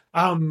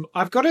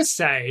 I've got to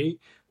say,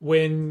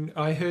 when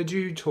I heard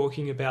you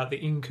talking about the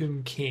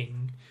Inkum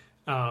King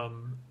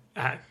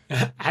at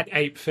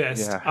Ape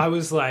Fest, Yeah. I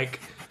was like,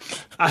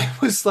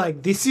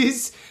 this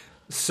is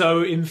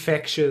so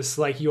infectious.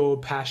 Like your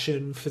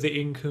passion for the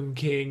Inkum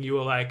King. You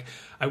were like,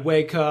 I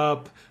wake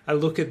up, I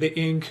look at the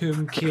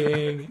Inkum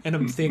King, and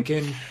I'm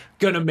thinking,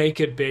 gonna make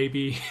it,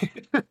 baby.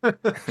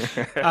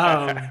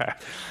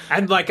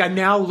 And like I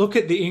now look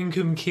at the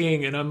Inkum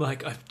King, and I'm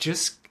like,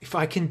 if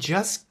I can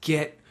just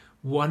get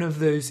one of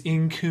those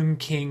Inkum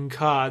King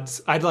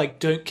cards, I like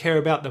don't care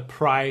about the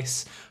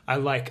price. I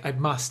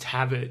must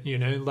have it,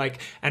 like,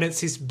 and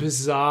it's this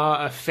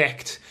bizarre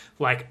effect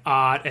like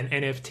art and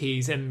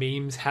NFTs and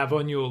memes have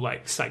on your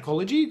like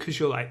psychology, because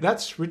you're like,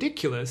 that's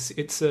ridiculous.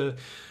 It's a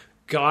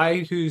guy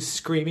who's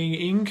screaming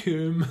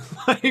Inkum.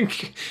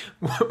 Like,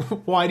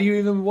 why do you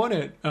even want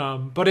it?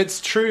 But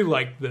it's true,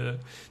 like the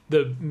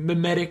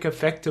mimetic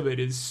effect of it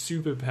is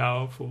super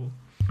powerful.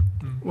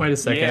 Wait a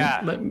second.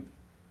 Yeah.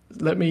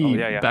 Let me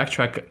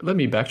backtrack. Let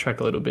me backtrack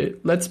a little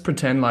bit. Let's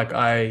pretend like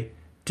I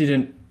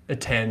didn't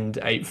attend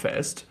Ape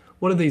Fest.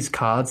 What are these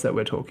cards that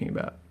we're talking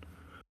about?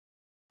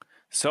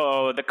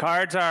 So the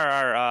cards are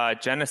our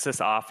Genesis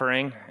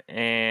offering,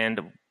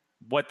 and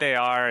what they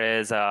are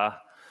is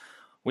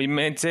we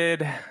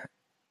minted we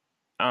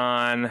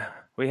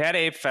had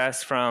Ape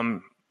Fest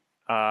from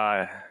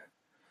what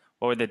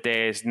were the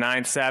days?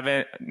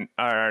 9/7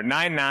 or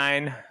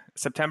 9/9,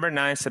 September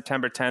 9th,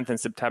 September 10th, and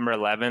September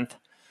 11th.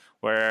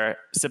 Where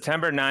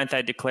September 9th,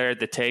 I declared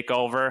the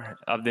takeover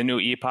of the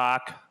new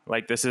epoch.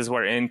 Like, this is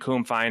where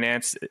Inkum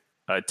Finance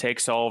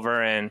takes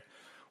over, and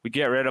we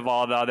get rid of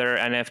all the other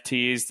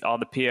NFTs, all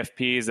the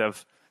PFPs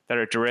that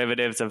are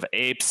derivatives of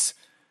apes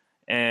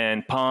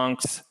and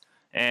punks,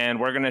 and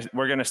we're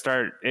gonna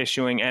start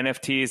issuing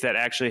NFTs that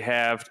actually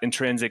have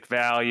intrinsic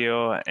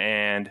value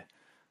and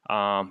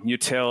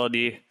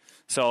utility.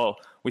 So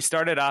we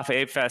started off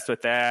Ape Fest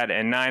with that,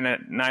 and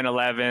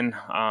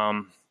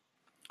 9/11.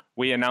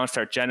 We announced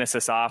our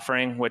Genesis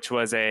offering, which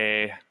was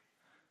a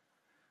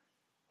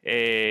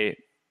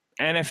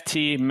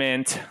NFT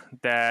mint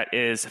that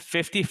is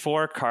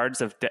 54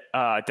 cards of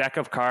deck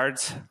of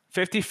cards,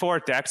 54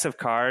 decks of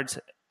cards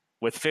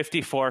with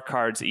 54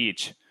 cards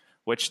each,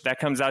 which that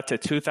comes out to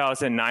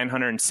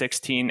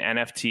 2,916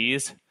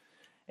 NFTs.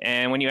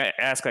 And when you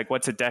ask, like,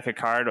 what's a deck of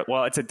card?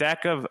 Well, it's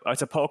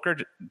a poker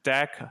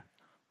deck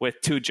with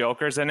two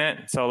jokers in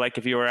it. So like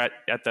if you were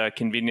at the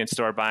convenience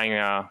store buying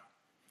a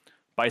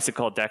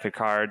bicycle deck of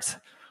cards,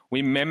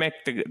 we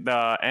mimicked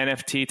the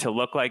NFT to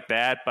look like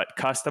that, but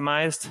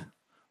customized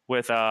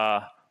with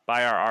by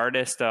our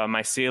artist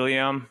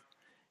Mycelium,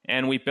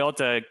 and we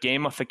built a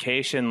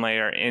gamification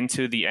layer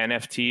into the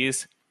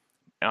NFTs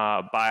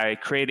by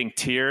creating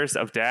tiers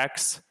of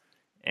decks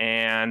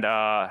and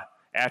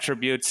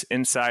attributes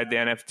inside the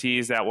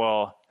NFTs that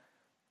will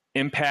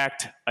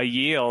impact a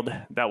yield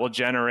that will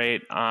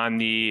generate on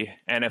the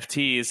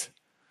NFTs,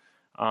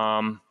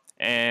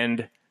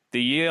 and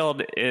the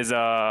yield is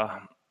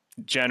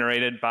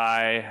generated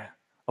by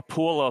a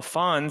pool of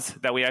funds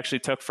that we actually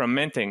took from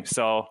minting.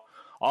 So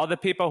all the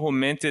people who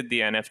minted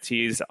the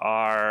NFTs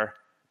are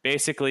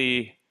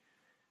basically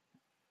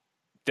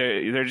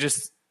they're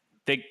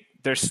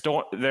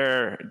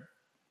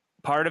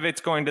part of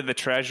it's going to the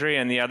treasury,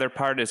 and the other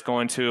part is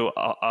going to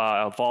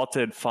a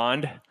vaulted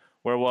fund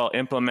where we'll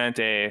implement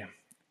a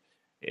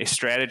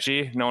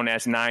strategy known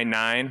as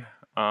 9/9.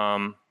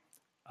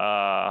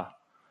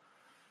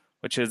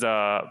 Which is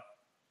a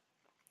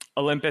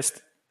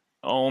Olympus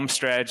Ohm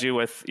strategy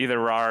with either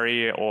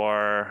Rari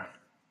or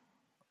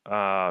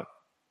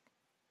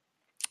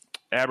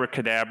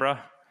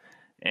Abracadabra,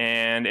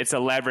 and it's a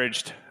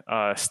leveraged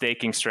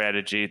staking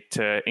strategy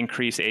to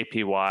increase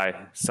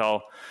APY.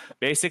 So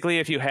basically,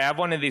 if you have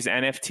one of these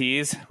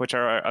NFTs, which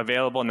are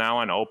available now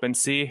on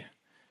OpenSea,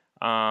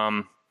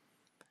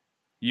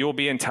 you'll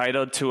be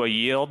entitled to a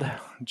yield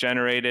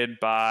generated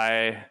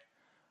by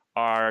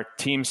our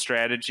team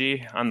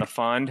strategy on the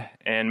fund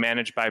and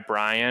managed by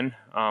Brian,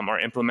 or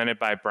implemented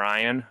by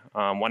Brian,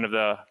 one of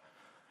the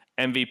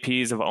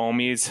MVPs of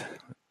Ohmies.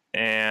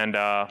 And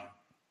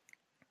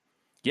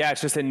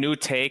it's just a new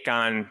take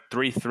on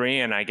 3/3,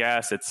 and I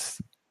guess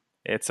it's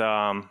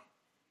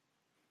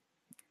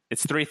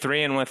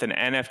 3/3 and with an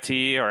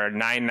NFT, or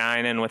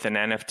 9/9 and with an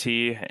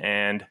NFT,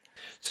 and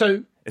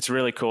so it's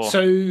really cool.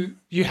 So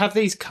you have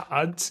these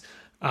cards,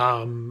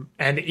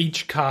 and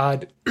each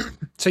card,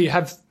 so you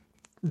have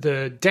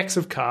the decks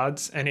of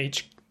cards, and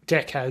each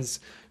deck has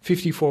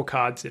 54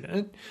 cards in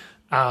it.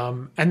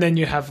 And then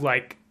you have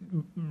like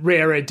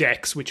rarer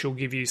decks, which will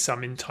give you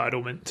some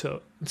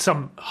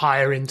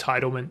higher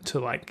entitlement to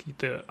like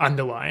the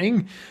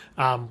underlying,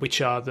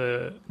 which are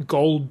the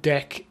gold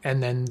deck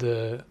and then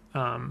the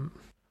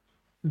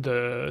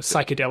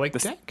psychedelic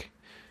deck.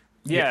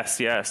 Yes.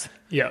 Yeah.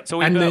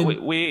 So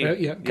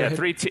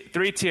three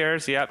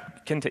tiers.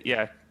 Yep.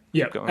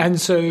 Yeah, Keep going. and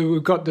so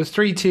we've got the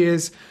 3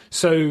 tiers.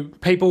 So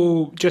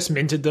people just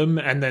minted them,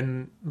 and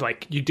then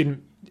like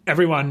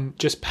everyone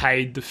just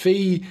paid the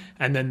fee,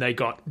 and then they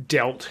got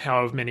dealt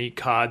however many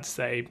cards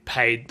they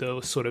paid the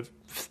sort of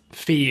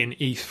fee in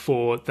ETH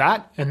for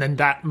that, and then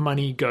that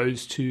money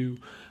goes to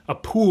a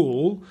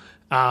pool,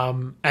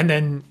 and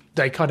then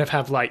they kind of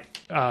have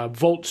like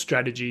vault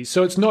strategies.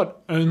 So it's not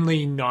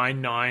only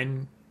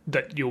 9-9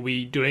 that you'll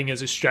be doing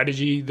as a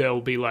strategy.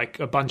 There'll be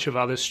like a bunch of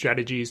other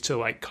strategies to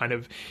like kind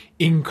of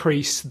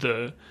increase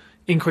the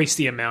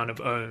amount of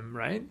ohm,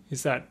 right?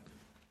 Is that?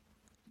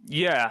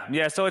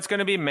 Yeah. So it's going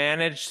to be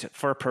managed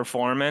for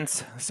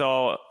performance.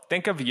 So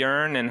think of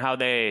Yearn and how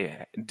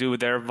they do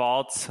their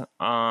vaults.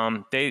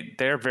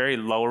 They're very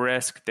low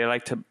risk. They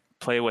like to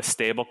play with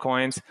stable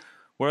coins.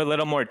 We're a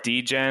little more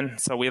degen,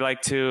 so we're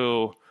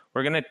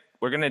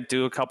gonna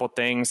do a couple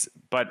things,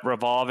 but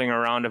revolving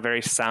around a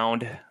very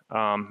sound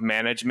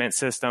management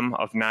system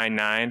of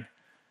 9-9,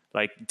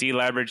 like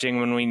deleveraging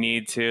when we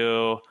need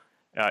to,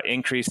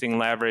 increasing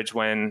leverage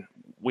when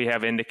we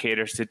have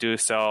indicators to do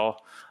so.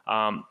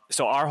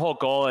 So our whole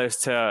goal is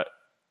to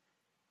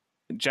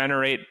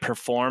generate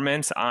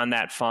performance on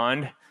that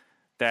fund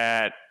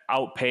that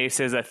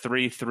outpaces a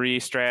 3-3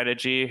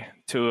 strategy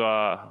to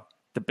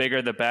the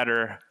bigger the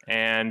better.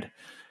 And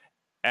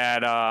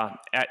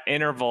at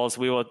intervals,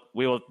 we will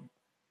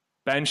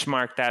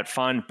benchmark that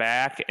fund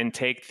back and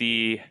take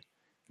the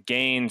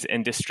gains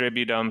and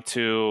distribute them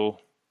to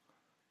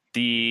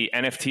the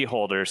NFT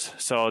holders.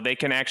 So they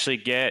can actually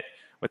get,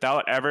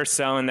 without ever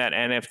selling that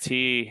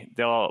NFT,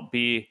 they'll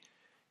be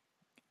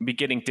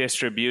getting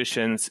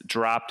distributions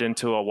dropped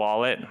into a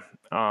wallet,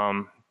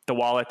 the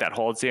wallet that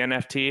holds the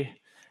NFT.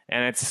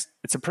 And it's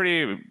a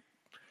pretty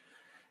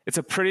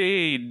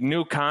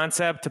new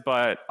concept,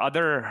 but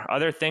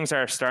other things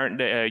are starting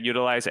to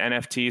utilize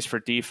NFTs for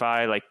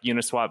DeFi, like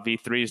Uniswap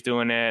V3 is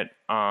doing it.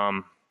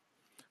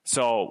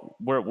 So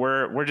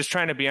we're just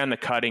trying to be on the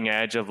cutting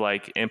edge of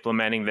like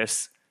implementing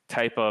this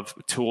type of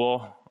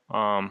tool.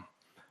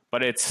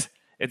 But it's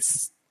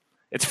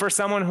for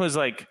someone who's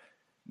like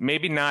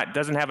maybe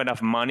doesn't have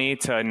enough money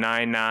to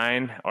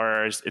 9-9,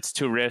 or it's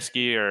too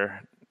risky,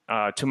 or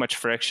too much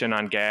friction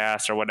on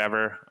gas or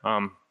whatever.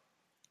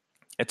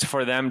 It's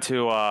for them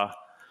to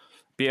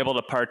be able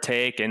to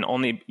partake, and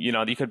only,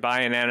 you could buy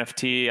an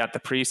NFT at the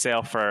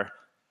pre-sale for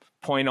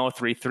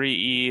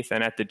 0.033 ETH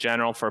and at the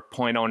general for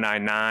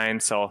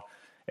 0.099. So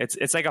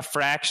it's like a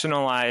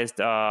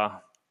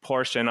fractionalized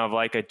portion of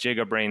like a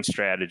GigaBrain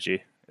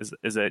strategy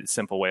is a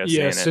simple way of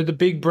saying it. So the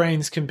big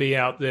brains can be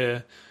out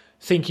there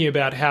thinking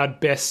about how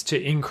best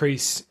to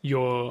increase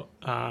the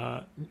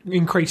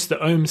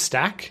ohm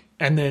stack,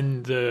 and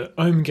then the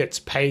ohm gets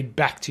paid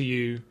back to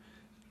you,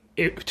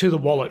 to the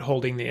wallet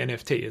holding the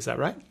NFT. Is that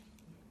right?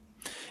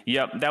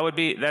 Yep,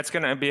 that's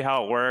going to be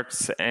how it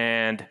works.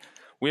 And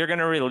we're going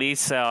to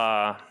release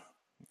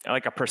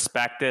like a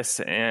prospectus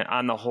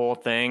on the whole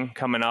thing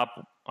coming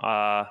up.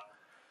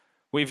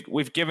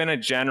 We've given a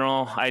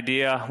general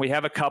idea. We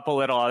have a couple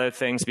little other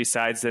things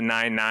besides the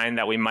 9-9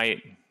 that we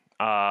might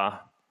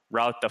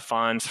route the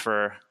funds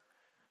for,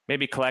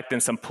 maybe collecting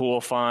some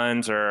pool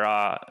funds, or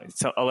a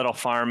little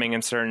farming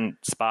in certain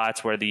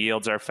spots where the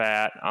yields are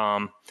fat.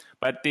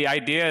 But the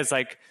idea is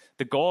like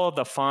the goal of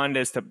the fund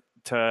is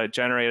to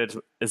generate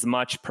as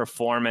much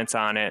performance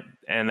on it,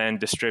 and then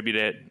distribute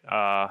it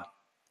out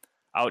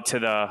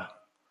to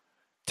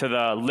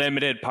the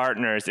limited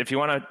partners. If you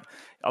want to,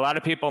 a lot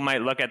of people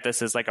might look at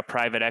this as like a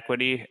private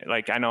equity.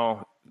 Like I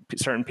know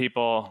certain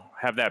people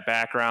have that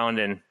background,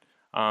 and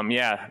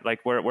like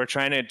we're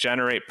trying to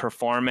generate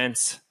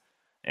performance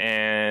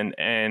and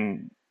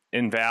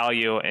in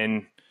value,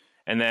 and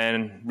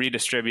then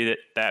redistribute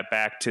that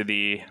back to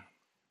the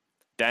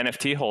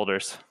NFT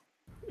holders.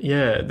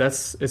 Yeah,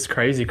 it's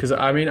crazy, because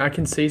I mean I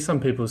can see some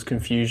people's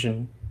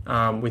confusion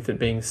with it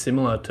being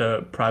similar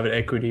to private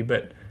equity,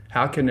 but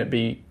how can it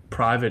be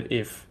private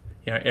if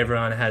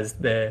everyone has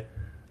their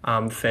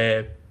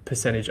fair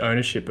percentage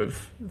ownership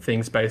of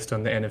things based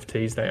on the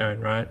NFTs they own,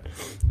 right?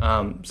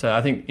 So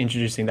I think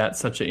introducing that's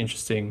such an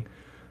interesting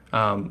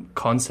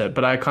concept.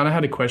 But I kind of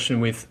had a question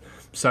with,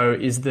 so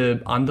is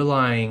the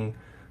underlying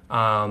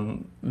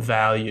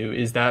value,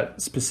 is that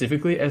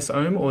specifically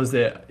S-ohm, or is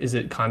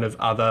it kind of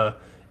other?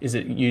 Is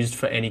it used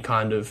for any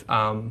kind of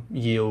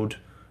yield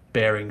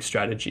bearing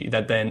strategy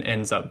that then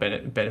ends up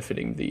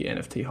benefiting the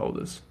NFT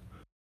holders?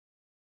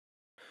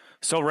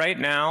 So right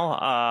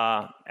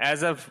now,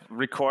 as of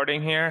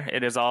recording here,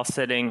 it is all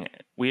sitting.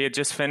 We had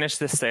just finished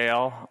the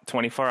sale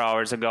 24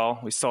 hours ago.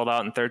 We sold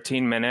out in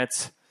 13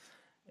 minutes,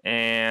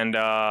 and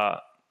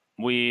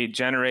we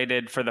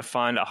generated for the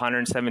fund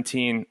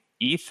 117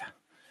 ETH,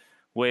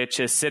 which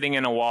is sitting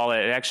in a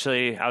wallet.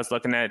 Actually, I was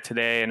looking at it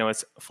today, and it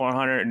was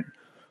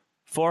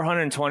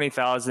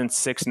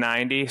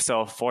 420,690,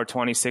 so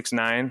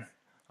 426.9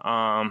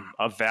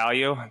 of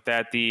value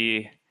that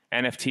the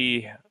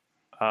NFT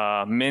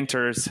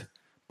minters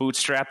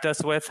bootstrapped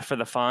us with for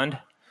the fund.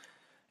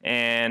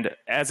 And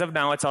as of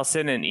now, it's all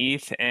sitting in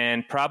ETH,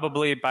 and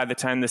probably by the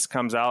time this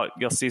comes out,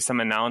 you'll see some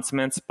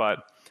announcements, but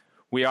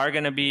we are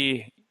going to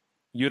be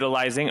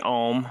utilizing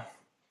ohm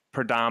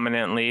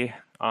predominantly.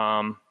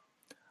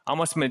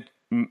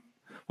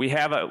 We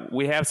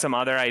have some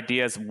other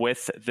ideas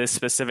with this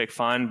specific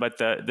fund, but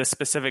this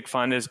specific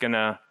fund is going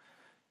to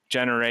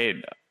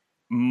generate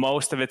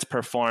most of its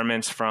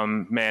performance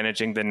from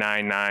managing the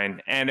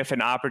 9-9. And if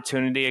an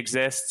opportunity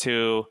exists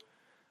to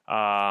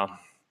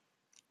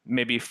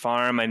maybe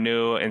farm a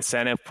new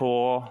incentive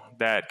pool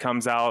that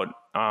comes out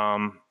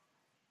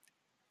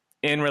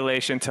in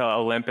relation to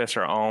Olympus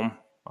or Ohm,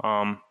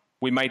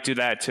 we might do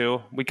that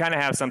too. We kind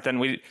of have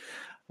something.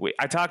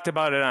 I talked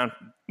about it on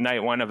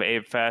night one of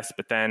Ape Fest,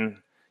 but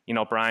then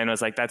Brian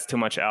was like, "That's too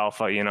much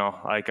alpha,"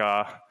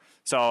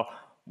 So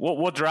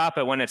we'll drop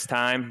it when it's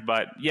time.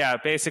 But yeah,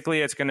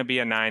 basically, it's going to be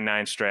a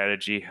 9-9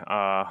 strategy.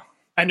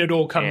 And it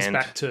all comes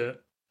back to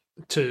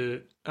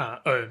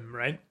Ohm,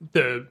 right?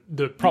 The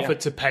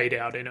profits are paid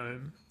out in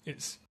Ohm.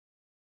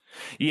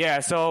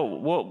 Yeah,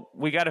 so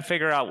we got to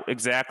figure out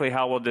exactly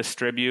how we'll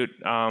distribute.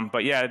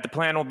 But yeah, the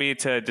plan will be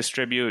to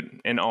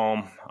distribute in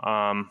Ohm.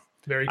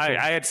 Very cool.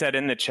 I had said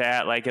in the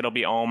chat, like, it'll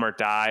be Ohm or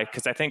DAI,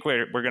 because I think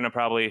we're going to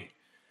probably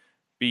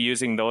be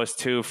using those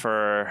two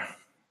for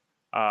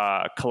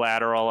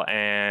collateral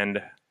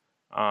and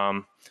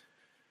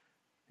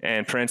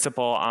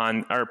principal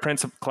on, or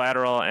principal,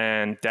 collateral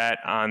and debt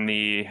on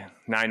the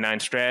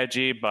 9-9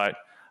 strategy. But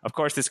of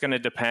course, it's going to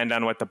depend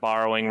on what the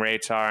borrowing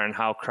rates are and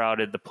how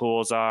crowded the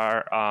pools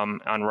are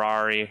on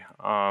Rari.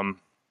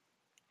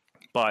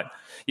 But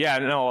yeah,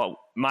 no,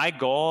 my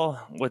goal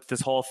with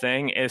this whole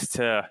thing is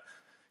to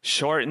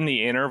shorten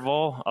the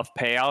interval of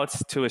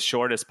payouts to as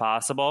short as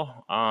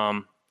possible,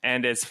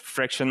 and as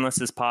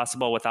frictionless as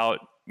possible without,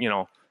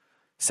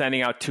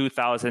 sending out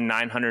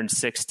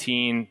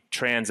 2,916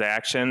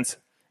 transactions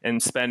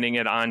and spending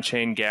it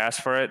on-chain gas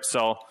for it.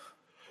 So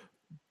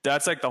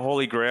that's like the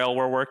holy grail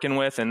we're working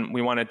with, and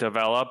we want to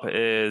develop,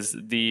 is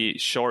the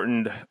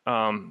shortened,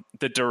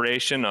 the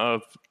duration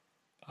of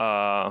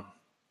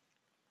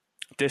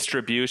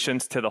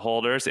distributions to the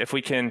holders. If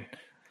we can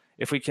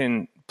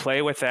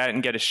play with that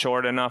and get it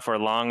short enough or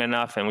long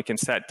enough, and we can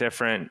set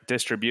different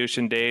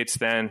distribution dates,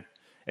 then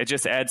it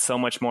just adds so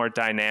much more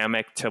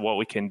dynamic to what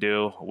we can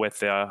do with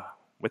the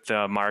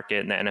market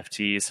and the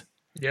NFTs.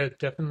 Yeah,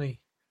 definitely.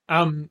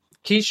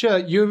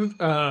 Keisha, you've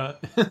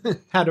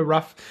had a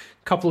rough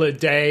couple of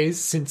days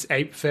since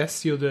Ape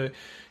Fest. You're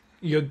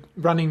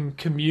running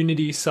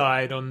community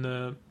side on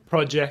the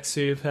project, so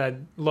you've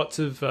had lots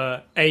of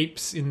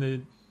apes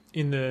in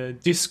the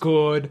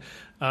Discord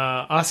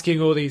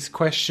asking all these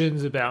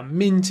questions about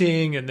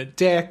minting and the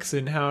decks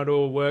and how it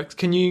all works.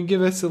 Can you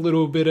give us a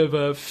little bit of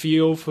a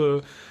feel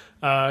for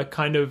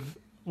kind of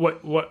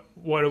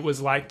what it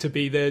was like to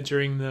be there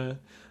during the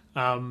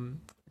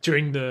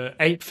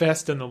Ape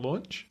Fest and the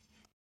launch?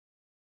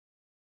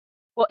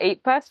 Well,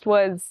 Ape Fest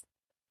was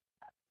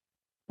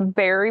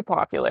very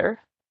popular.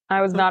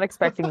 I was not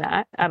expecting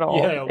that at all.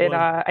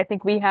 Yeah, I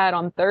think we had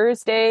on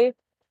Thursday,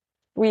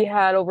 we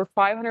had over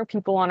 500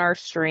 people on our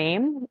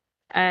stream.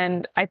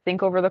 And I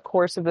think over the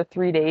course of the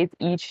 3 days,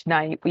 each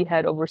night, we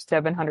had over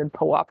 700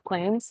 POAP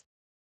claims.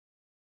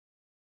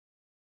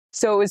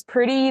 So it was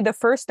the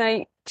first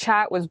night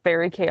chat was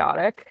very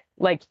chaotic,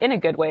 like in a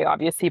good way,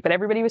 obviously, but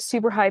everybody was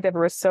super hyped.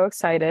 Everyone was so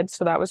excited.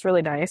 So that was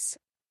really nice.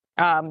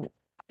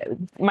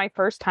 My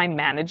first time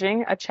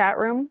managing a chat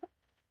room.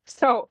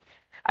 So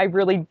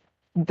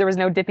there was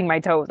no dipping my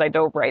toes. I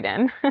dove right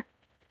in.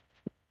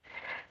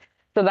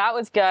 So that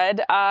was good.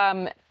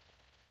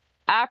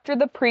 After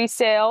the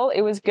pre-sale,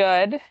 it was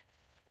good.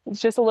 It's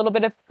just a little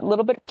bit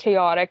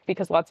chaotic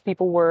because lots of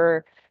people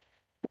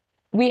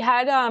we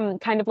had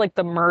kind of like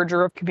the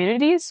merger of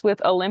communities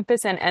with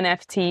Olympus and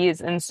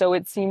NFTs. And so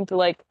it seemed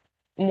like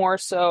more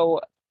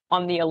so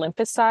on the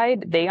Olympus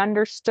side, they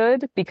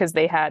understood because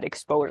they had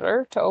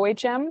exposure to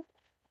OHM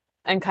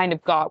and kind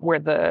of got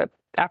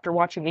after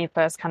watching Ape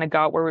Fest, kind of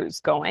got where it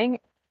was going.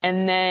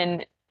 And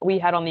then we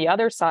had on the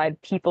other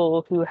side,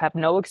 people who have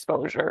no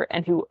exposure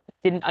and who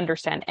didn't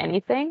understand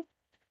anything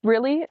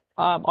really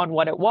on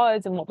what it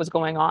was and what was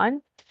going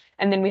on.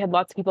 And then we had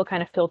lots of people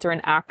kind of filter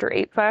in after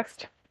Ape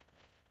Fest,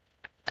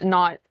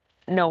 not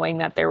knowing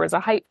that there was a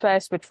Hype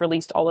Fest, which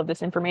released all of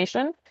this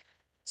information.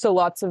 So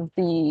lots of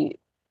the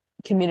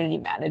community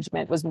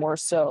management was more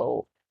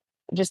so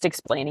just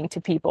explaining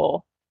to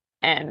people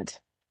and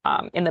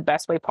in the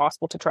best way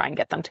possible to try and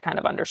get them to kind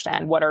of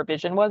understand what our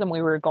vision was and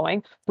where we were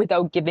going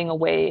without giving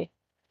away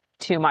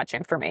too much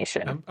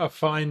information. A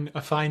fine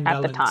at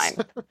balance. The time.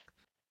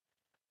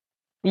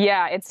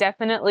 Yeah, it's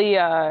definitely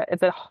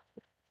it's a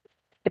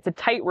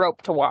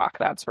tightrope to walk,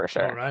 that's for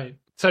sure. All right.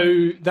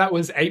 So that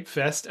was Ape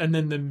Fest, and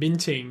then the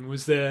minting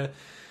was there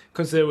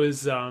because there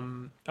was a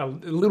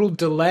little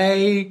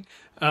delay.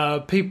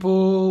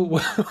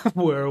 People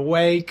were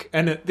awake,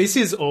 and this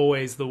is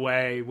always the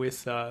way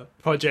with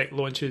project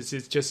launches.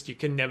 It's just you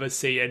can never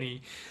see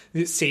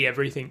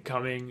everything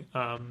coming.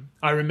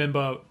 I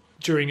remember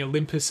during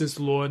Olympus's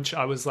launch,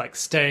 I was like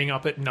staying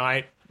up at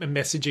night and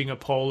messaging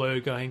Apollo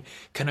going,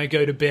 "Can I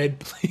go to bed,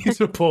 please,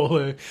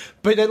 Apollo?"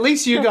 But at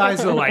least you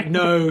guys are like,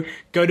 "No,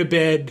 go to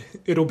bed.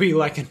 It'll be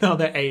like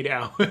another 8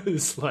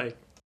 hours." Like,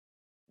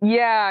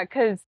 Yeah,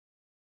 because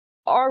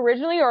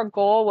originally our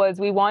goal was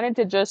we wanted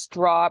to just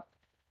drop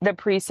the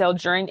pre-sale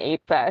during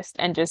Ape Fest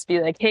and just be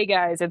like, hey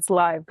guys, it's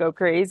live, go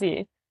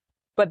crazy.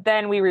 But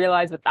then we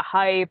realized with the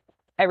hype,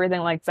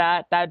 everything like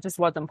that, that just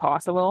wasn't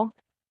possible.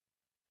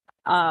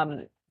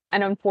 Um,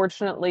 and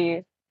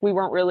unfortunately, we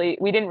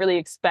didn't really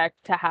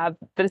expect to have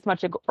this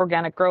much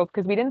organic growth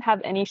because we didn't have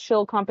any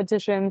shill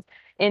competitions,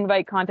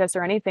 invite contests,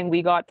 or anything.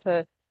 We got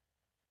to,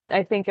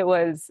 I think it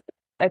was,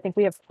 I think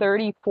we have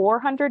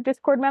 3,400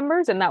 Discord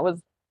members, and that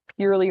was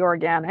purely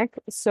organic.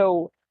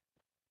 So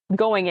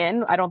going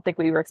in, I don't think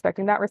we were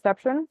expecting that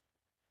reception.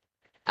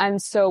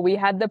 And so we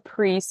had the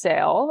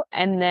pre-sale,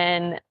 and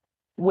then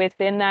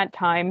within that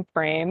time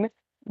frame,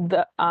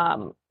 the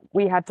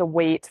we had to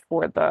wait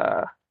for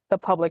the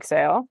public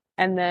sale.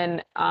 And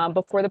then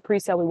before the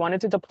pre-sale, we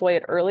wanted to deploy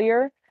it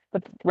earlier,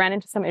 but ran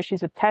into some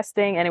issues with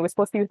testing, and it was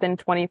supposed to be within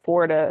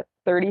 24 to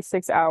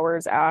 36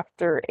 hours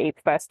after Ape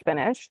Fest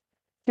finished,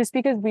 just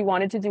because we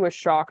wanted to do a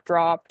shock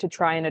drop to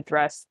try and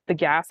address the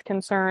gas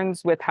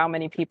concerns with how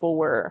many people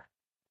were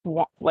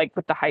like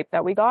with the hype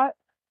that we got.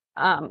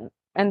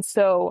 And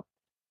so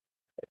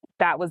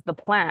that was the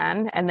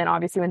plan. And then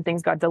obviously when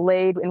things got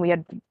delayed and we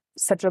had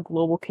such a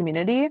global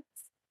community,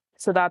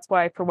 so that's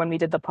why for when we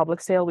did the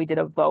public sale, we did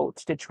a vote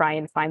to try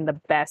and find the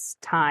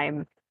best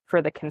time for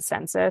the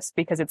consensus,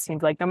 because it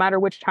seemed like no matter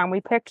which time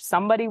we picked,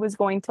 somebody was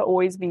going to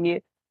always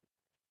be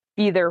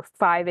either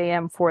 5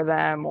 a.m. for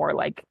them or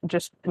like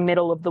just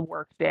middle of the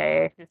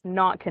workday, just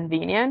not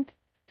convenient.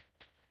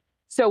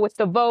 So with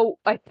the vote,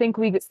 I think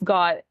we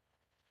got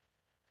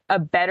a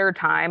better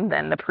time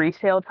than the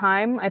pre-sale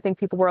time. I think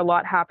people were a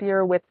lot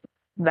happier with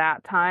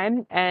that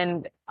time.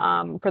 And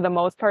for the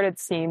most part, it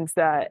seems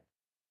that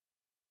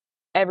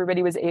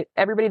everybody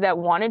that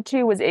wanted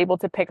to was able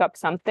to pick up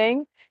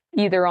something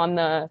either on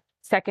the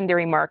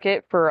secondary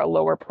market for a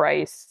lower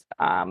price.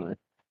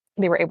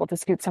 They were able to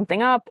scoot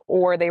something up,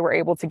 or they were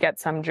able to get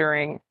some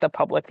during the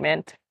public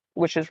mint,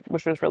 which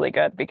was really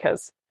good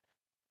because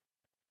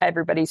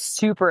everybody's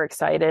super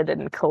excited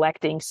and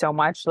collecting so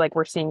much. Like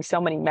we're seeing so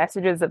many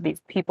messages of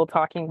these people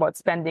talking about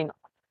spending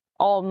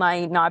all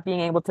night not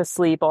being able to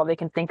sleep. All they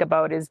can think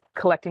about is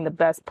collecting the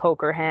best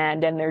poker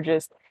hand, and they're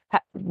just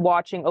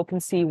watching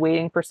OpenSea,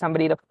 waiting for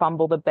somebody to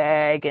fumble the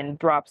bag and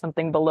drop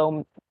something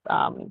below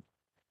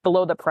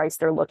the price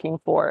they're looking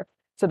for.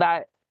 So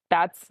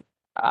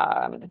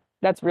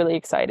that's really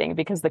exciting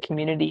because the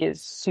community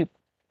is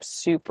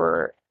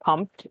super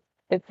pumped,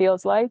 it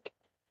feels like,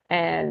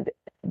 and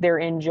they're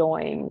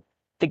enjoying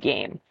the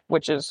game,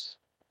 which is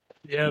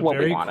what we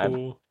very wanted.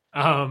 cool.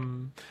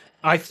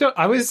 I thought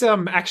I was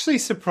actually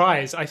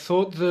surprised. I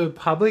thought the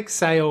public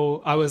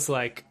sale, I was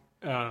like,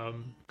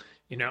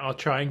 I'll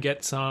try and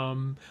get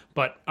some,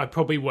 but I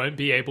probably won't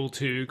be able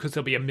to because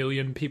there'll be a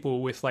million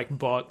people with like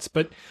bots.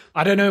 But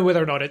I don't know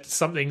whether or not it's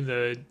something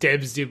the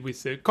devs did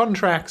with the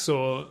contracts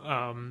or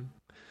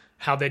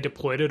how they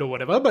deployed it or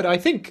whatever. But I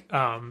think,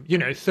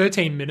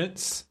 13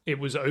 minutes it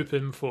was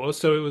open for.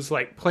 So it was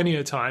like plenty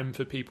of time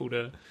for people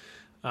to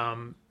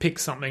pick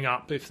something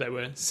up if they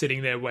were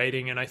sitting there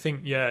waiting. And I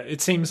think,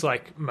 it seems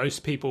like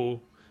most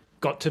people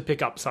got to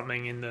pick up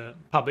something in the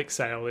public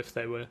sale if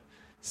they were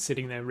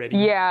sitting there ready.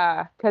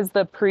 Yeah, because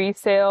the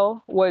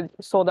pre-sale was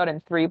sold out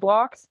in 3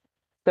 blocks.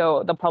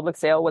 So the public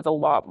sale was a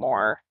lot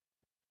more.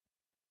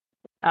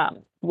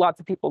 Lots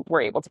of people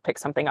were able to pick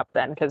something up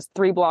then, because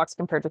 3 blocks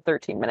compared to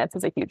 13 minutes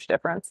is a huge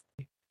difference.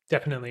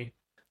 Definitely.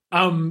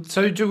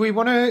 So do we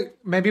want to,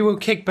 maybe we'll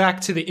kick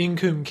back to the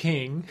Inkum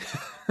King.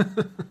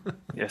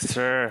 Yes,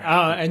 sir.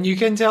 And you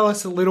can tell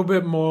us a little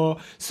bit more.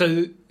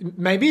 So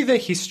maybe the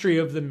history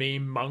of the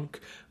meme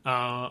monk.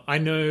 I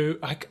know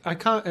I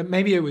can't.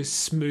 Maybe it was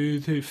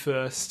Smooth who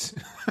first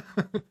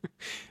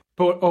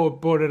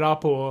brought it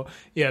up, or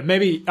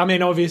maybe. I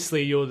mean,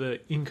 obviously you're the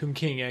Inkum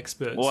King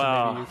expert,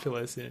 so maybe you fill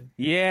us in.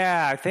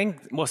 Yeah, I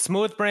think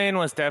Smooth Brain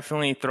was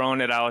definitely throwing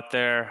it out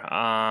there.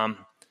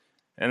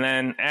 And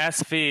then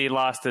SV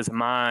lost his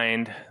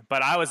mind,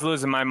 but I was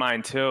losing my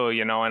mind too,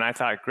 and I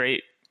thought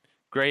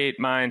great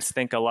minds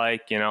think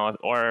alike,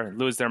 or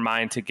lose their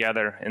mind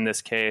together in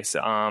this case.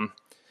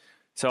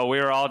 So we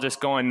were all just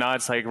going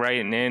nuts, like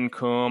writing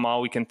Inkum.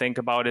 All we can think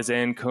about is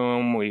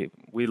Inkum.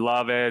 We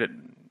love it.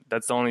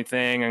 That's the only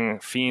thing,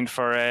 and fiend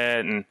for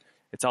it. And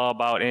it's all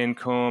about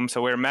Inkum.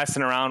 So we were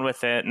messing around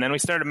with it. And then we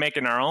started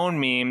making our own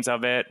memes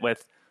of it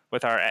with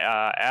our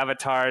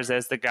avatars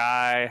as the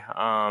guy.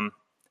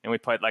 And we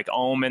put like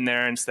Ohm in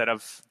there instead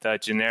of the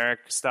generic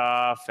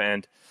stuff.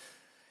 And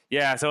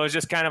yeah, so it was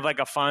just kind of like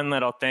a fun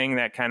little thing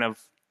that kind of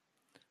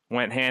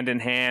went hand in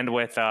hand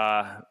with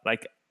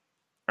like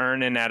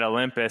earning at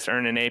Olympus,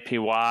 earning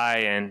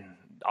APY, and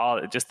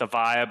all just the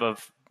vibe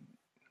of,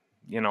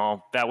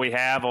 that we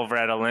have over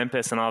at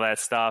Olympus and all that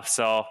stuff.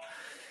 So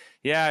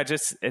yeah, it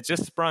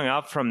just sprung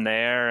up from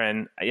there.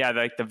 And yeah,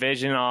 like the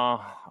vision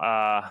all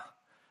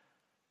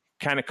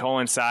kind of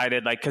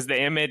coincided, like, cause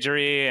the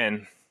imagery,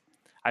 and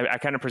I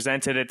kind of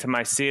presented it to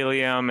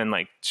Mycelium and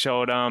like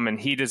showed him, and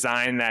he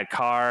designed that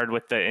card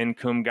with the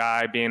Inkum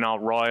guy being all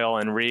royal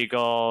and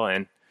regal.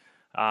 And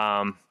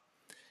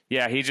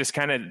yeah, he just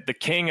kind of, the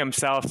king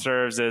himself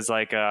serves as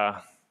like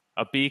a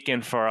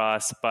beacon for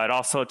us, but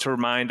also to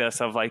remind us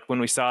of like when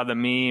we saw the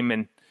meme,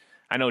 and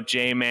I know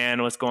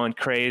J-Man was going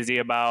crazy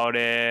about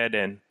it,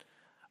 and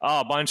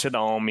a bunch of the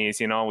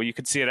Ohmies, you know, you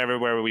could see it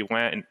everywhere we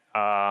went.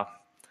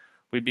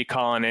 We'd be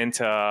calling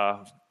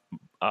into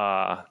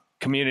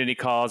community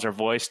calls or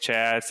voice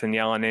chats and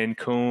yelling in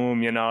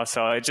Coom, you know,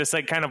 so it just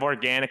like kind of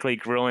organically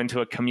grew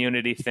into a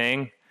community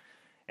thing.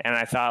 And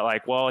I thought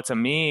like, well, it's a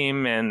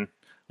meme and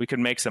we could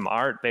make some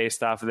art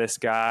based off of this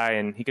guy,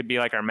 and he could be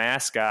like our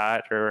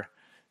mascot or,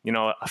 you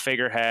know, a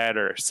figurehead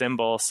or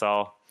symbol.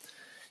 So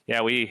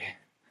yeah,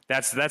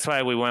 that's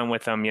why we went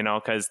with him, you know,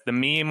 because the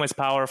meme was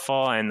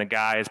powerful and the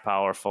guy is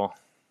powerful.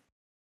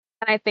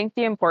 And I think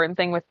the important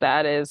thing with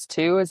that is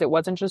it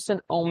wasn't just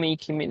an Omi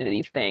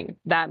community thing.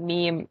 That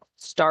meme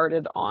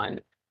started on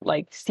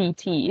like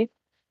CT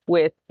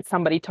with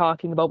somebody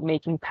talking about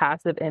making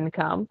passive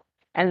income,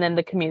 and then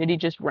the community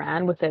just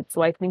ran with it.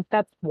 So I think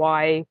that's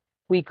why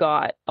we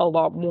got a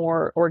lot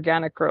more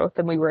organic growth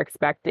than we were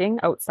expecting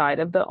outside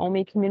of the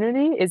Omi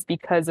community, is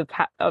because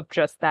of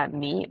just that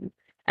meme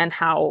and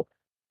how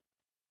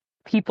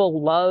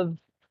people love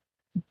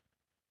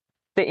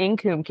the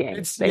Incoom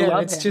King. They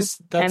love him.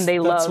 Just and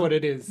that's what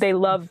it is. They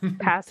love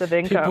passive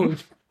income.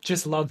 People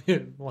just love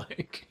him.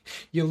 Like,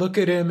 you look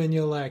at him and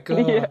you're like, oh,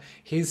 Yeah.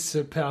 he's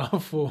so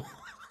powerful.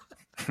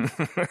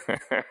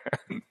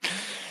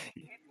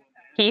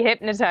 He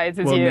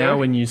hypnotizes Well, you. now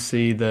when you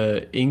see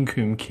the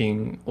Incoom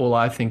King, all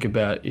I think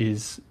about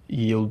is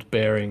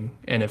yield-bearing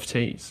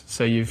NFTs.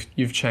 So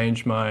you've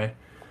changed my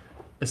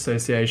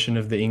association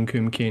of the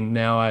Incoom King.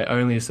 Now I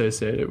only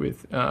associate it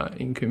with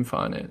Incoom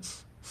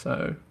Finance.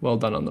 So well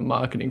done on the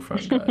marketing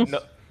front, guys.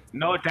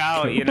 No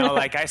doubt, you know,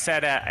 like I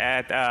said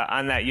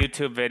on that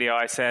YouTube video,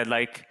 I said,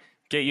 like,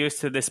 get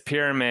used to this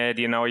pyramid,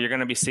 you know, you're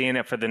going to be seeing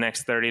it for the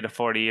next 30 to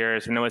 40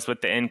 years. And it was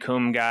with the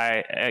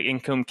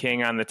Incoom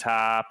King on the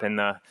top, and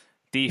the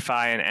DeFi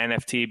and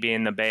NFT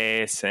being the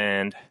base.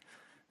 And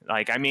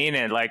like, I mean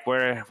it, like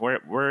we're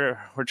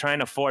trying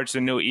to forge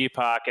the new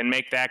epoch and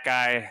make that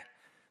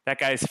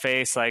guy's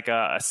face like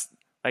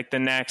the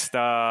next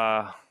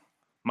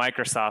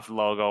Microsoft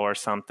logo or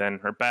something,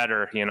 or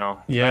better, you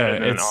know. Yeah,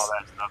 better than all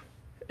that stuff.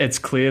 It's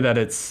clear that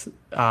it's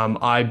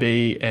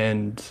IB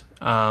and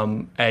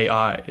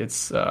AI.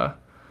 It's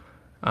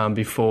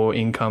before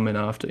income and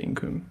after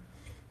income.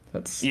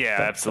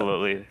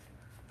 Absolutely.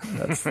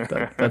 That's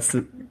the That's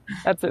a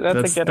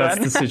good that's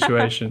one. the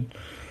situation.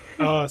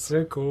 Oh,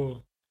 so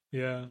cool.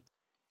 Yeah.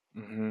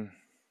 Mm-hmm.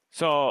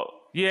 So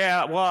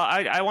yeah, well,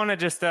 I want to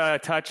just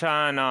touch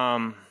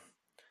on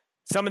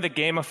some of the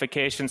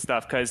gamification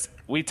stuff, because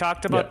we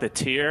talked about the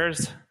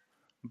tiers,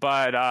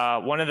 but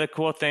one of the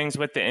cool things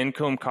with the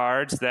Incoom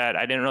cards that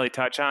I didn't really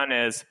touch on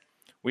is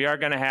we are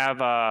going to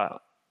have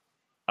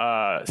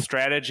a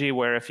strategy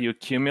where if you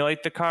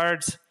accumulate the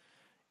cards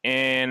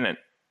in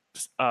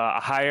a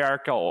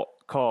hierarchical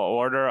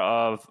order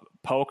of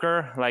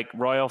poker, like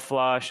royal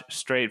flush,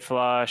 straight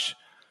flush,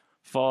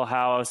 full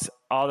house,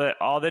 all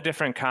the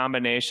different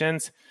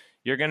combinations,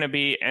 you're going to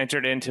be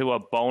entered into a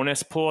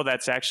bonus pool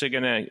that's actually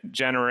going to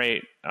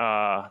generate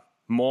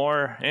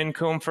more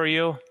income for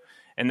you.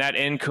 And that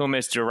income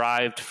is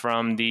derived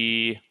from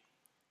the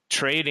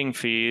trading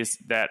fees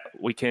that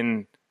we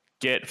can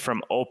get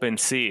from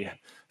OpenSea.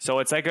 So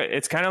it's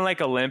kind of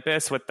like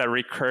Olympus with the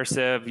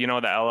recursive, you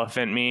know, the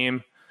elephant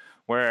meme,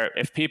 where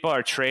if people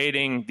are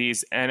trading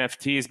these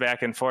NFTs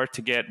back and forth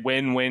to get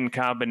win-win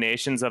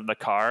combinations of the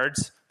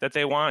cards that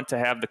they want to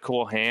have the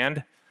cool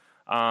hand,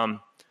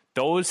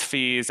 those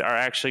fees are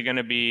actually going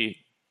to be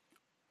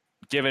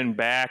given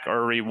back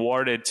or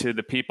rewarded to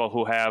the people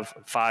who have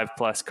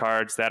 5+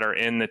 cards that are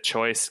in the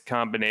choice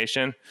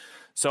combination.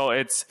 So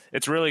it's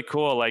really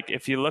cool. Like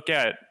if you look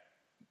at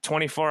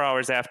 24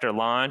 hours after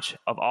launch,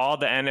 of all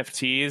the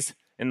NFTs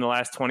in the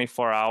last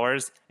 24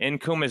 hours,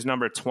 Incoom is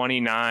number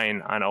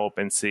 29 on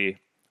OpenSea.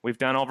 We've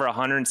done over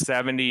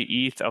 170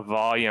 ETH of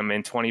volume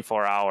in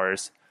 24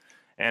 hours.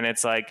 And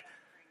it's like,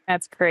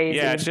 That's crazy.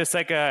 yeah, it's just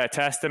like a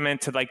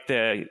testament to like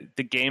the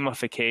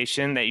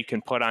gamification that you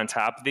can put on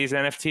top of these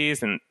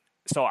NFTs. And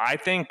so I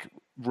think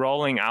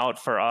rolling out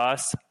for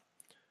us,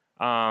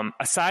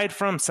 aside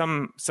from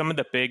some of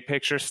the big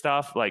picture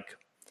stuff, like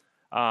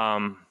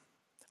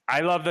I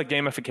love the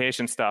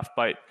gamification stuff,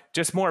 but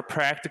just more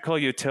practical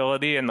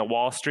utility and the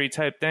Wall Street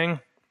type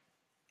thing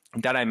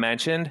that I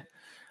mentioned,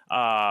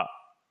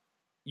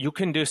 you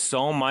can do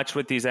so much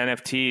with these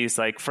NFTs.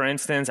 Like, for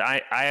instance,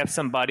 I have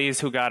some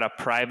buddies who got a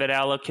private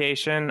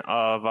allocation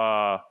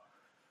of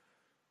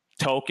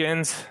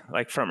tokens,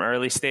 like from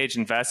early stage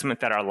investment,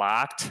 that are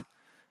locked,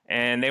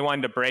 and they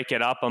wanted to break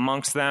it up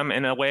amongst them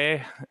in a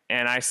way.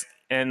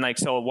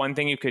 So one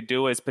thing you could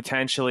do is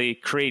potentially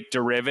create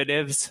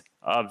derivatives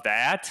of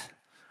that.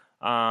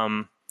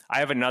 I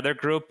have another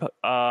group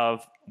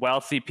of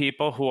wealthy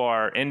people who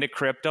are into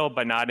crypto,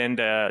 but not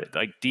into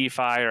like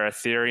DeFi or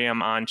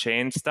Ethereum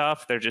on-chain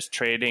stuff. They're just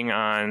trading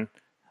on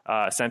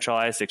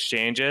centralized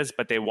exchanges,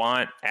 but they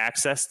want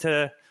access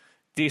to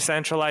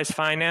decentralized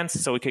finance,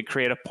 so we could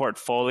create a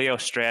portfolio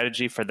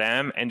strategy for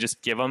them and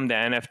just give them the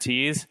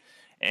NFTs,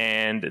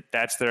 and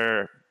that's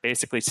their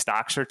basically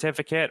stock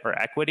certificate or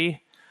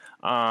equity.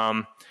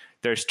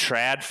 There's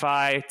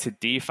TradFi to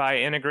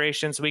DeFi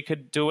integrations we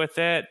could do with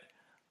it.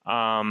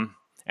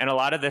 And a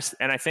lot of this,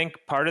 and I think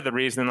part of the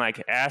reason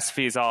like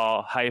ASFI's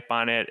all hype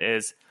on it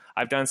is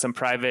I've done some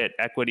private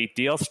equity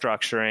deal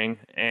structuring,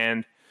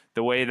 and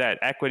the way that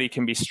equity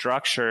can be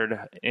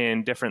structured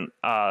in different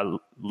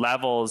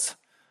levels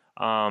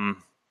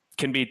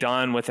can be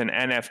done with an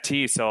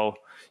NFT. So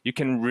you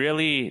can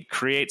really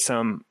create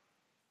some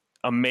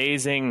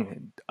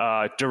amazing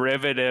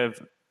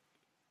derivative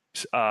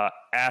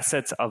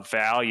assets of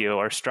value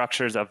or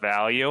structures of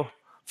value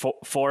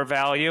for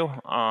value.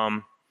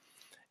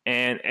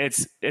 And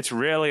it's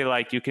really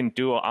like you can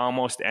do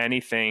almost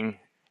anything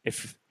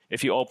if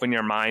you open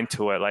your mind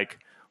to it. Like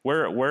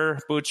we're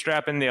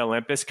bootstrapping the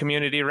Olympus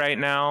community right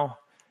now,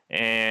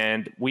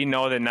 and we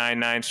know the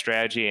 9-9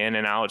 strategy in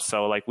and out.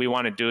 So like we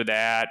want to do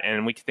that,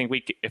 and we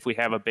think if we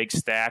have a big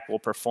stack, we'll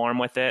perform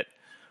with it.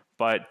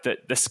 But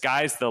the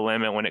sky's the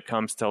limit when it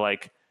comes to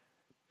like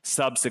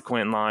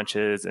subsequent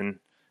launches and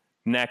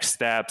next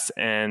steps.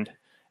 And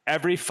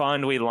every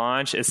fund we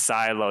launch is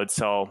siloed.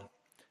 So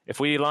if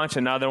we launch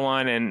another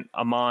one in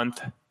a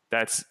month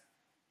that's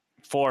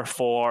 4-4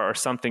 or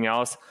something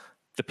else,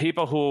 the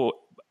people who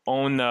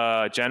own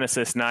the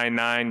Genesis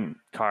 9-9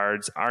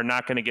 cards are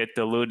not going to get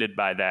diluted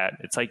by that.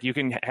 It's like you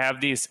can have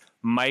these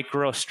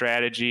micro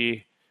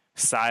strategy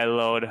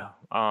siloed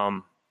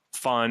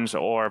funds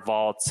or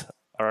vaults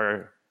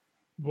or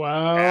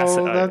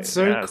wow, that's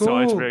so cool. So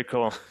it's very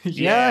cool. Yes.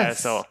 Yeah,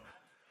 so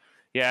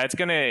yeah, it's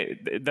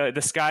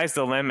the sky's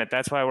the limit.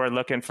 That's why we're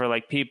looking for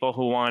like people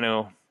who want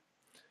to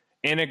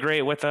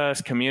integrate with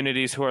us,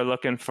 communities who are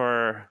looking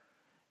for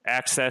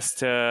access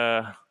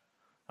to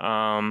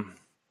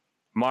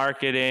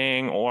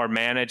marketing or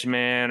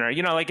management, or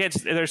like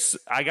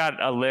I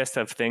got a list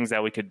of things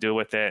that we could do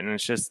with it, and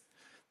it's just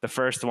the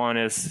first one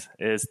is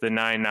the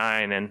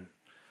 9-9, and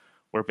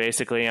we're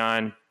basically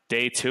on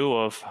day 2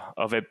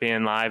 of it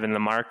being live in the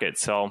market.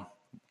 So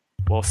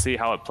we'll see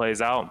how it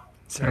plays out.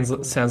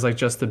 Sounds like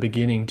just the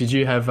beginning. Did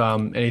you have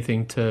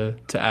anything to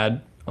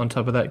add on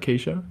top of that,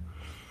 Keisha?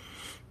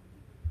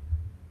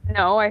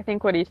 No, I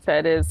think what he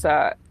said is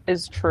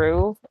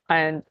true,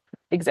 and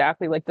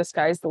exactly like the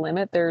sky's the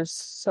limit. There's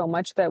so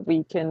much that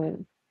we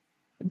can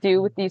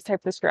do with these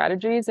types of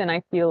strategies, and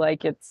I feel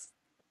like it's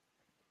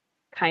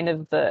kind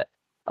of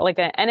like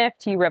an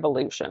NFT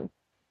revolution.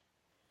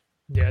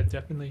 Yeah,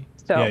 definitely.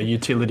 So yeah,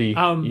 utility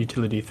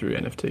through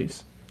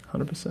NFTs,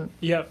 100%.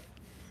 Yep.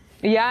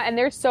 Yeah, and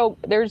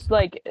there's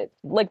like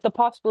the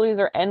possibilities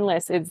are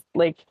endless. It's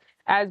like,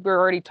 as we're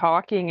already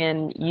talking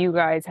and you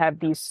guys have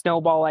these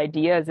snowball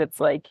ideas, it's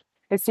like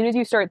as soon as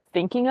you start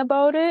thinking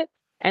about it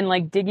and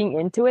like digging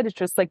into it, it's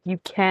just like you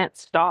can't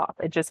stop.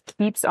 It just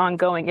keeps on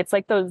going. It's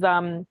like those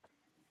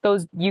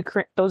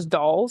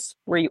dolls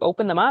where you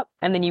open them up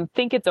and then you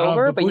think it's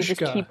over, but you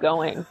just keep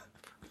going.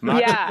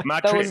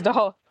 Those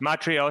dolls.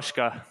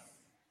 Matryoshka.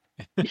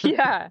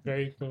 Yeah.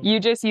 Very cool.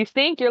 You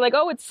think you're like,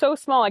 oh, it's so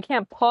small.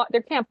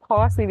 There can't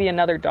possibly be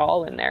another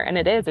doll in there, and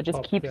it is. It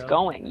just keeps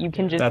going. You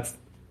can just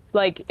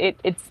like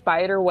it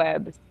spider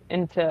webs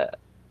into.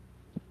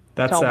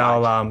 That's so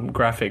our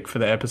graphic for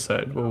the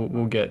episode.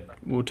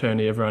 We'll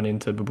turn everyone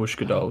into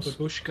babushka dolls.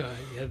 Babushka,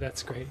 yeah,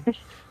 that's great.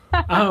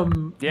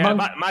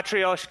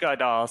 Matryoshka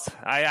dolls.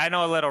 I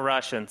know a little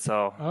Russian,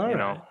 so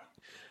know.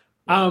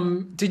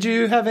 Did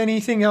you have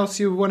anything else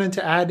you wanted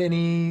to add?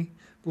 Any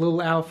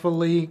little alpha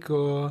leak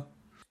or?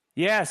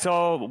 Yeah,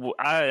 so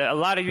a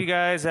lot of you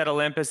guys at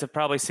Olympus have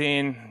probably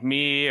seen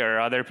me or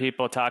other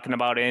people talking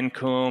about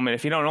Incum, and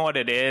if you don't know what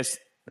it is,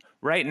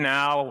 right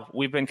now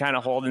we've been kind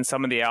of holding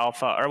some of the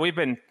alpha, or we've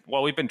been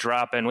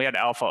dropping. We had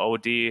Alpha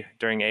OD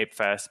during Ape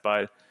Fest,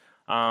 but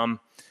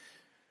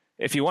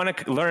if you want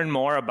to learn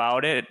more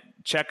about it,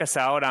 check us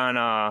out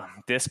on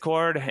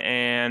Discord,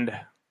 and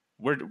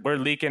we're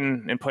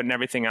leaking and putting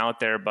everything out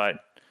there. But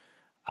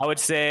I would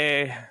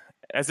say,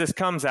 as this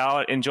comes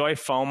out, enjoy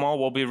FOMO.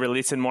 We'll be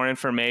releasing more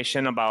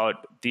information about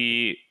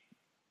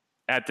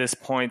at this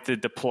point, the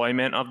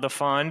deployment of the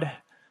fund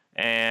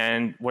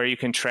and where you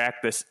can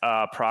track this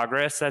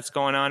progress that's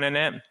going on in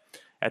it.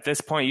 At this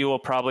point, you will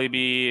probably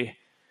be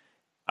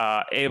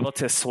able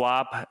to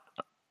swap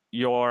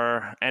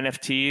your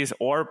NFTs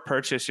or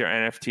purchase your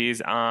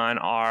NFTs on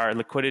our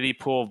liquidity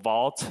pool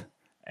vault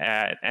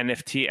at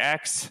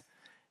NFTX.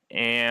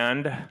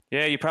 And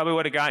yeah, you probably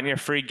would have gotten your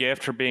free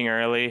gift for being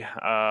early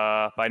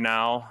by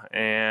now.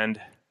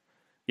 And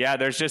yeah,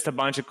 there's just a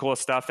bunch of cool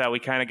stuff that we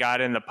kind of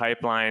got in the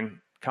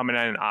pipeline coming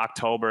in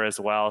October as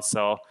well.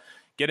 So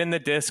get in the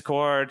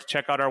Discord,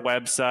 check out our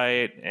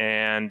website,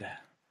 and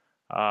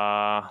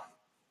holler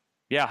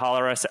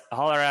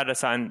at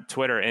us on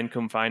Twitter,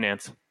 Incum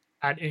Finance.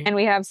 And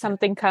we have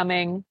something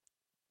coming.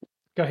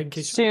 Go ahead,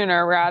 Keisha.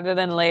 Sooner rather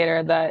than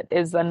later. That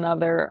is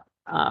another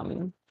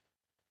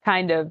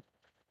kind of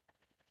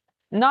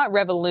not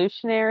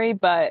revolutionary,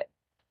 but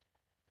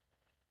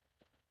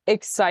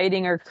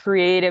exciting or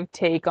creative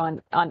take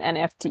on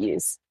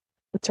NFTs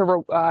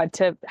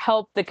to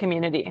help the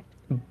community.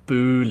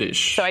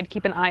 Bullish. So I'd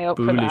keep an eye out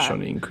for Bullish that.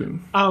 on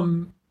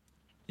Inkum.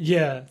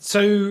 Yeah.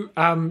 So,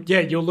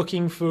 you're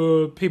looking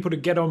for people to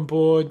get on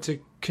board to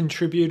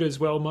contribute as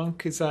well,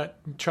 Monk? Is that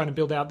trying to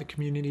build out the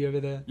community over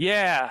there?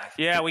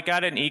 Yeah, we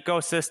got an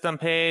ecosystem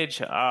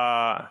page.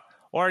 Or,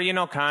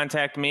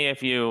 contact me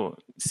if you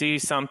see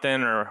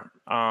something or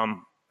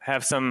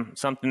have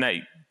something that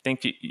you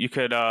think you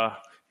could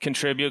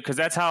contribute, because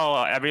that's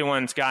how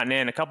everyone's gotten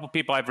in. A couple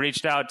people I've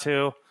reached out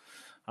to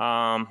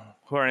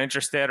who are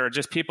interested, or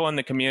just people in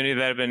the community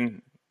that have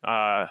been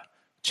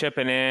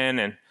chipping in.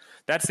 And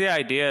that's the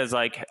idea, is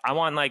like, I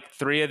want like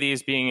 3 of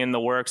these being in the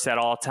works at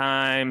all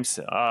times,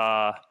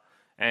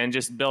 and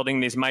just building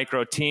these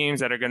micro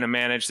teams that are going to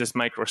manage this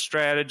micro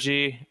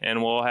strategy.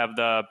 And we'll have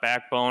the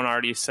backbone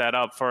already set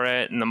up for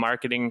it and the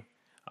marketing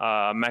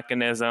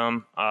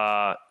mechanism.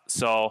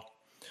 So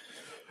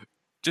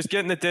just get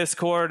in the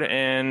Discord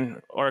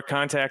or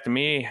contact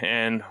me,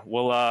 and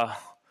we'll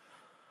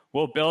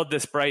build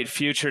this bright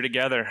future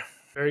together.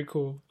 Very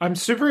cool. I'm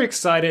super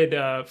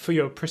excited for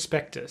your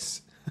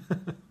prospectus.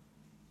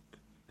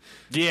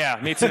 Yeah,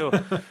 me too.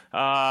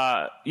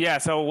 So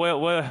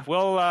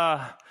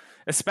we'll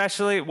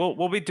especially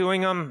we'll be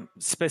doing them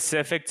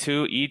specific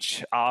to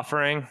each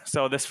offering.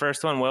 So this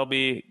first one will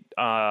be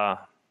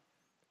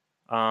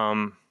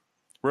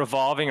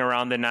revolving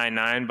around the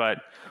 9.9, but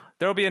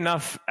there'll be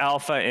enough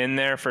alpha in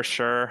there for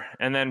sure.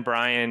 And then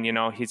Brian,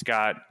 he's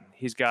got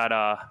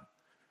a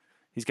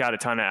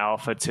ton of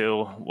alpha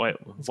too. What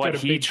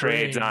he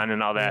trades brain on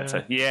and all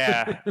that.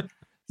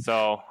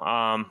 So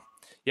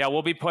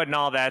we'll be putting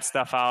all that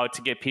stuff out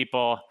to get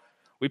people.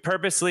 We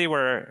purposely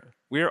we're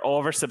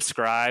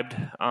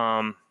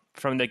oversubscribed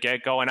from the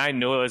get-go, and I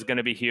knew it was going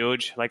to be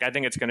huge. Like, I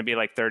think it's going to be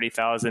like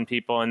 30,000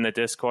 people in the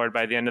Discord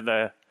by the end of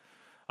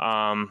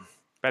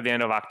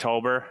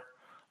October.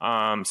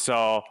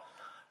 So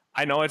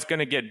I know it's going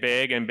to get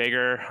big and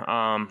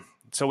bigger.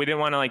 So we didn't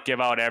want to like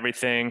give out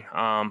everything,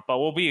 but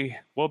we'll be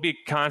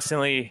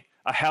constantly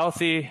a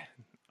healthy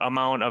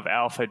amount of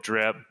alpha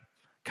drip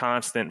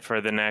constant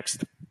for the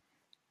next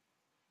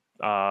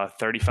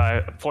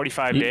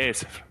 45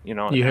 days. You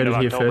heard it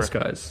here first,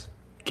 guys.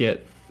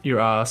 Get your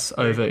ass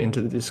over into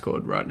the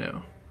Discord right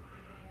now.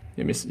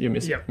 You're missing.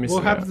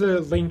 We'll have the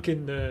link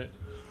in the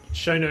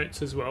show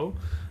notes as well.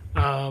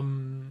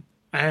 And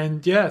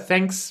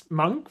thanks,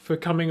 Monk, for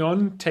coming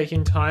on,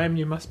 taking time.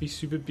 You must be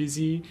super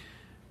busy.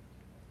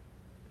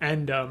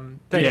 And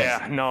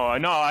thanks.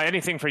 No,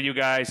 anything for you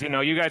guys.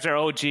 You guys are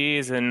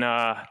OGs, and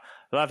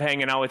love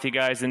hanging out with you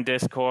guys in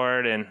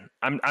Discord. And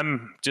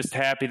I'm just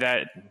happy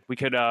that we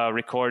could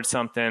record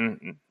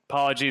something.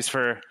 Apologies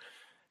for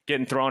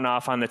getting thrown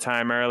off on the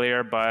time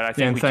earlier, but I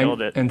think we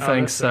killed it. And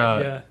thanks,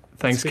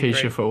 thanks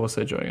Keisha, great for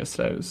also joining us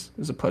today. It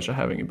was a pleasure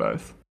having you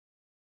both.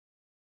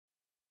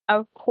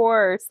 Of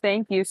course.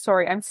 Thank you.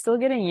 Sorry, I'm still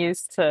getting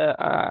used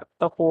to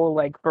the whole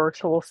like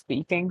virtual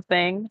speaking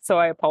thing, so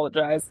I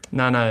apologize.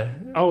 No.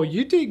 Oh,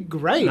 you did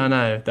great.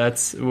 No.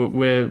 That's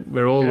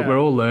we're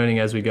all learning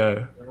as we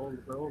go.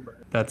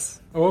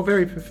 That's all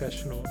very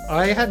professional.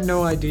 I had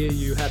no idea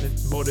you hadn't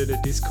modded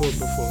a Discord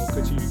before,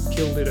 because you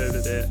killed it over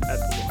there at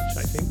the launch,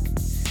 I think.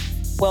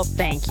 Well,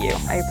 thank you.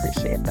 I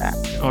appreciate that.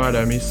 all right,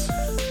 Omis.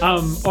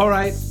 All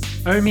right,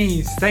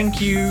 Omis, thank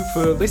you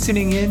for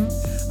listening in.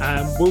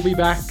 We'll be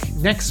back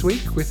next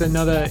week with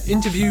another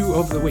interview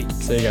of the week.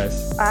 See you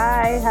guys.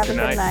 Bye. Have Good a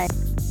good night. night.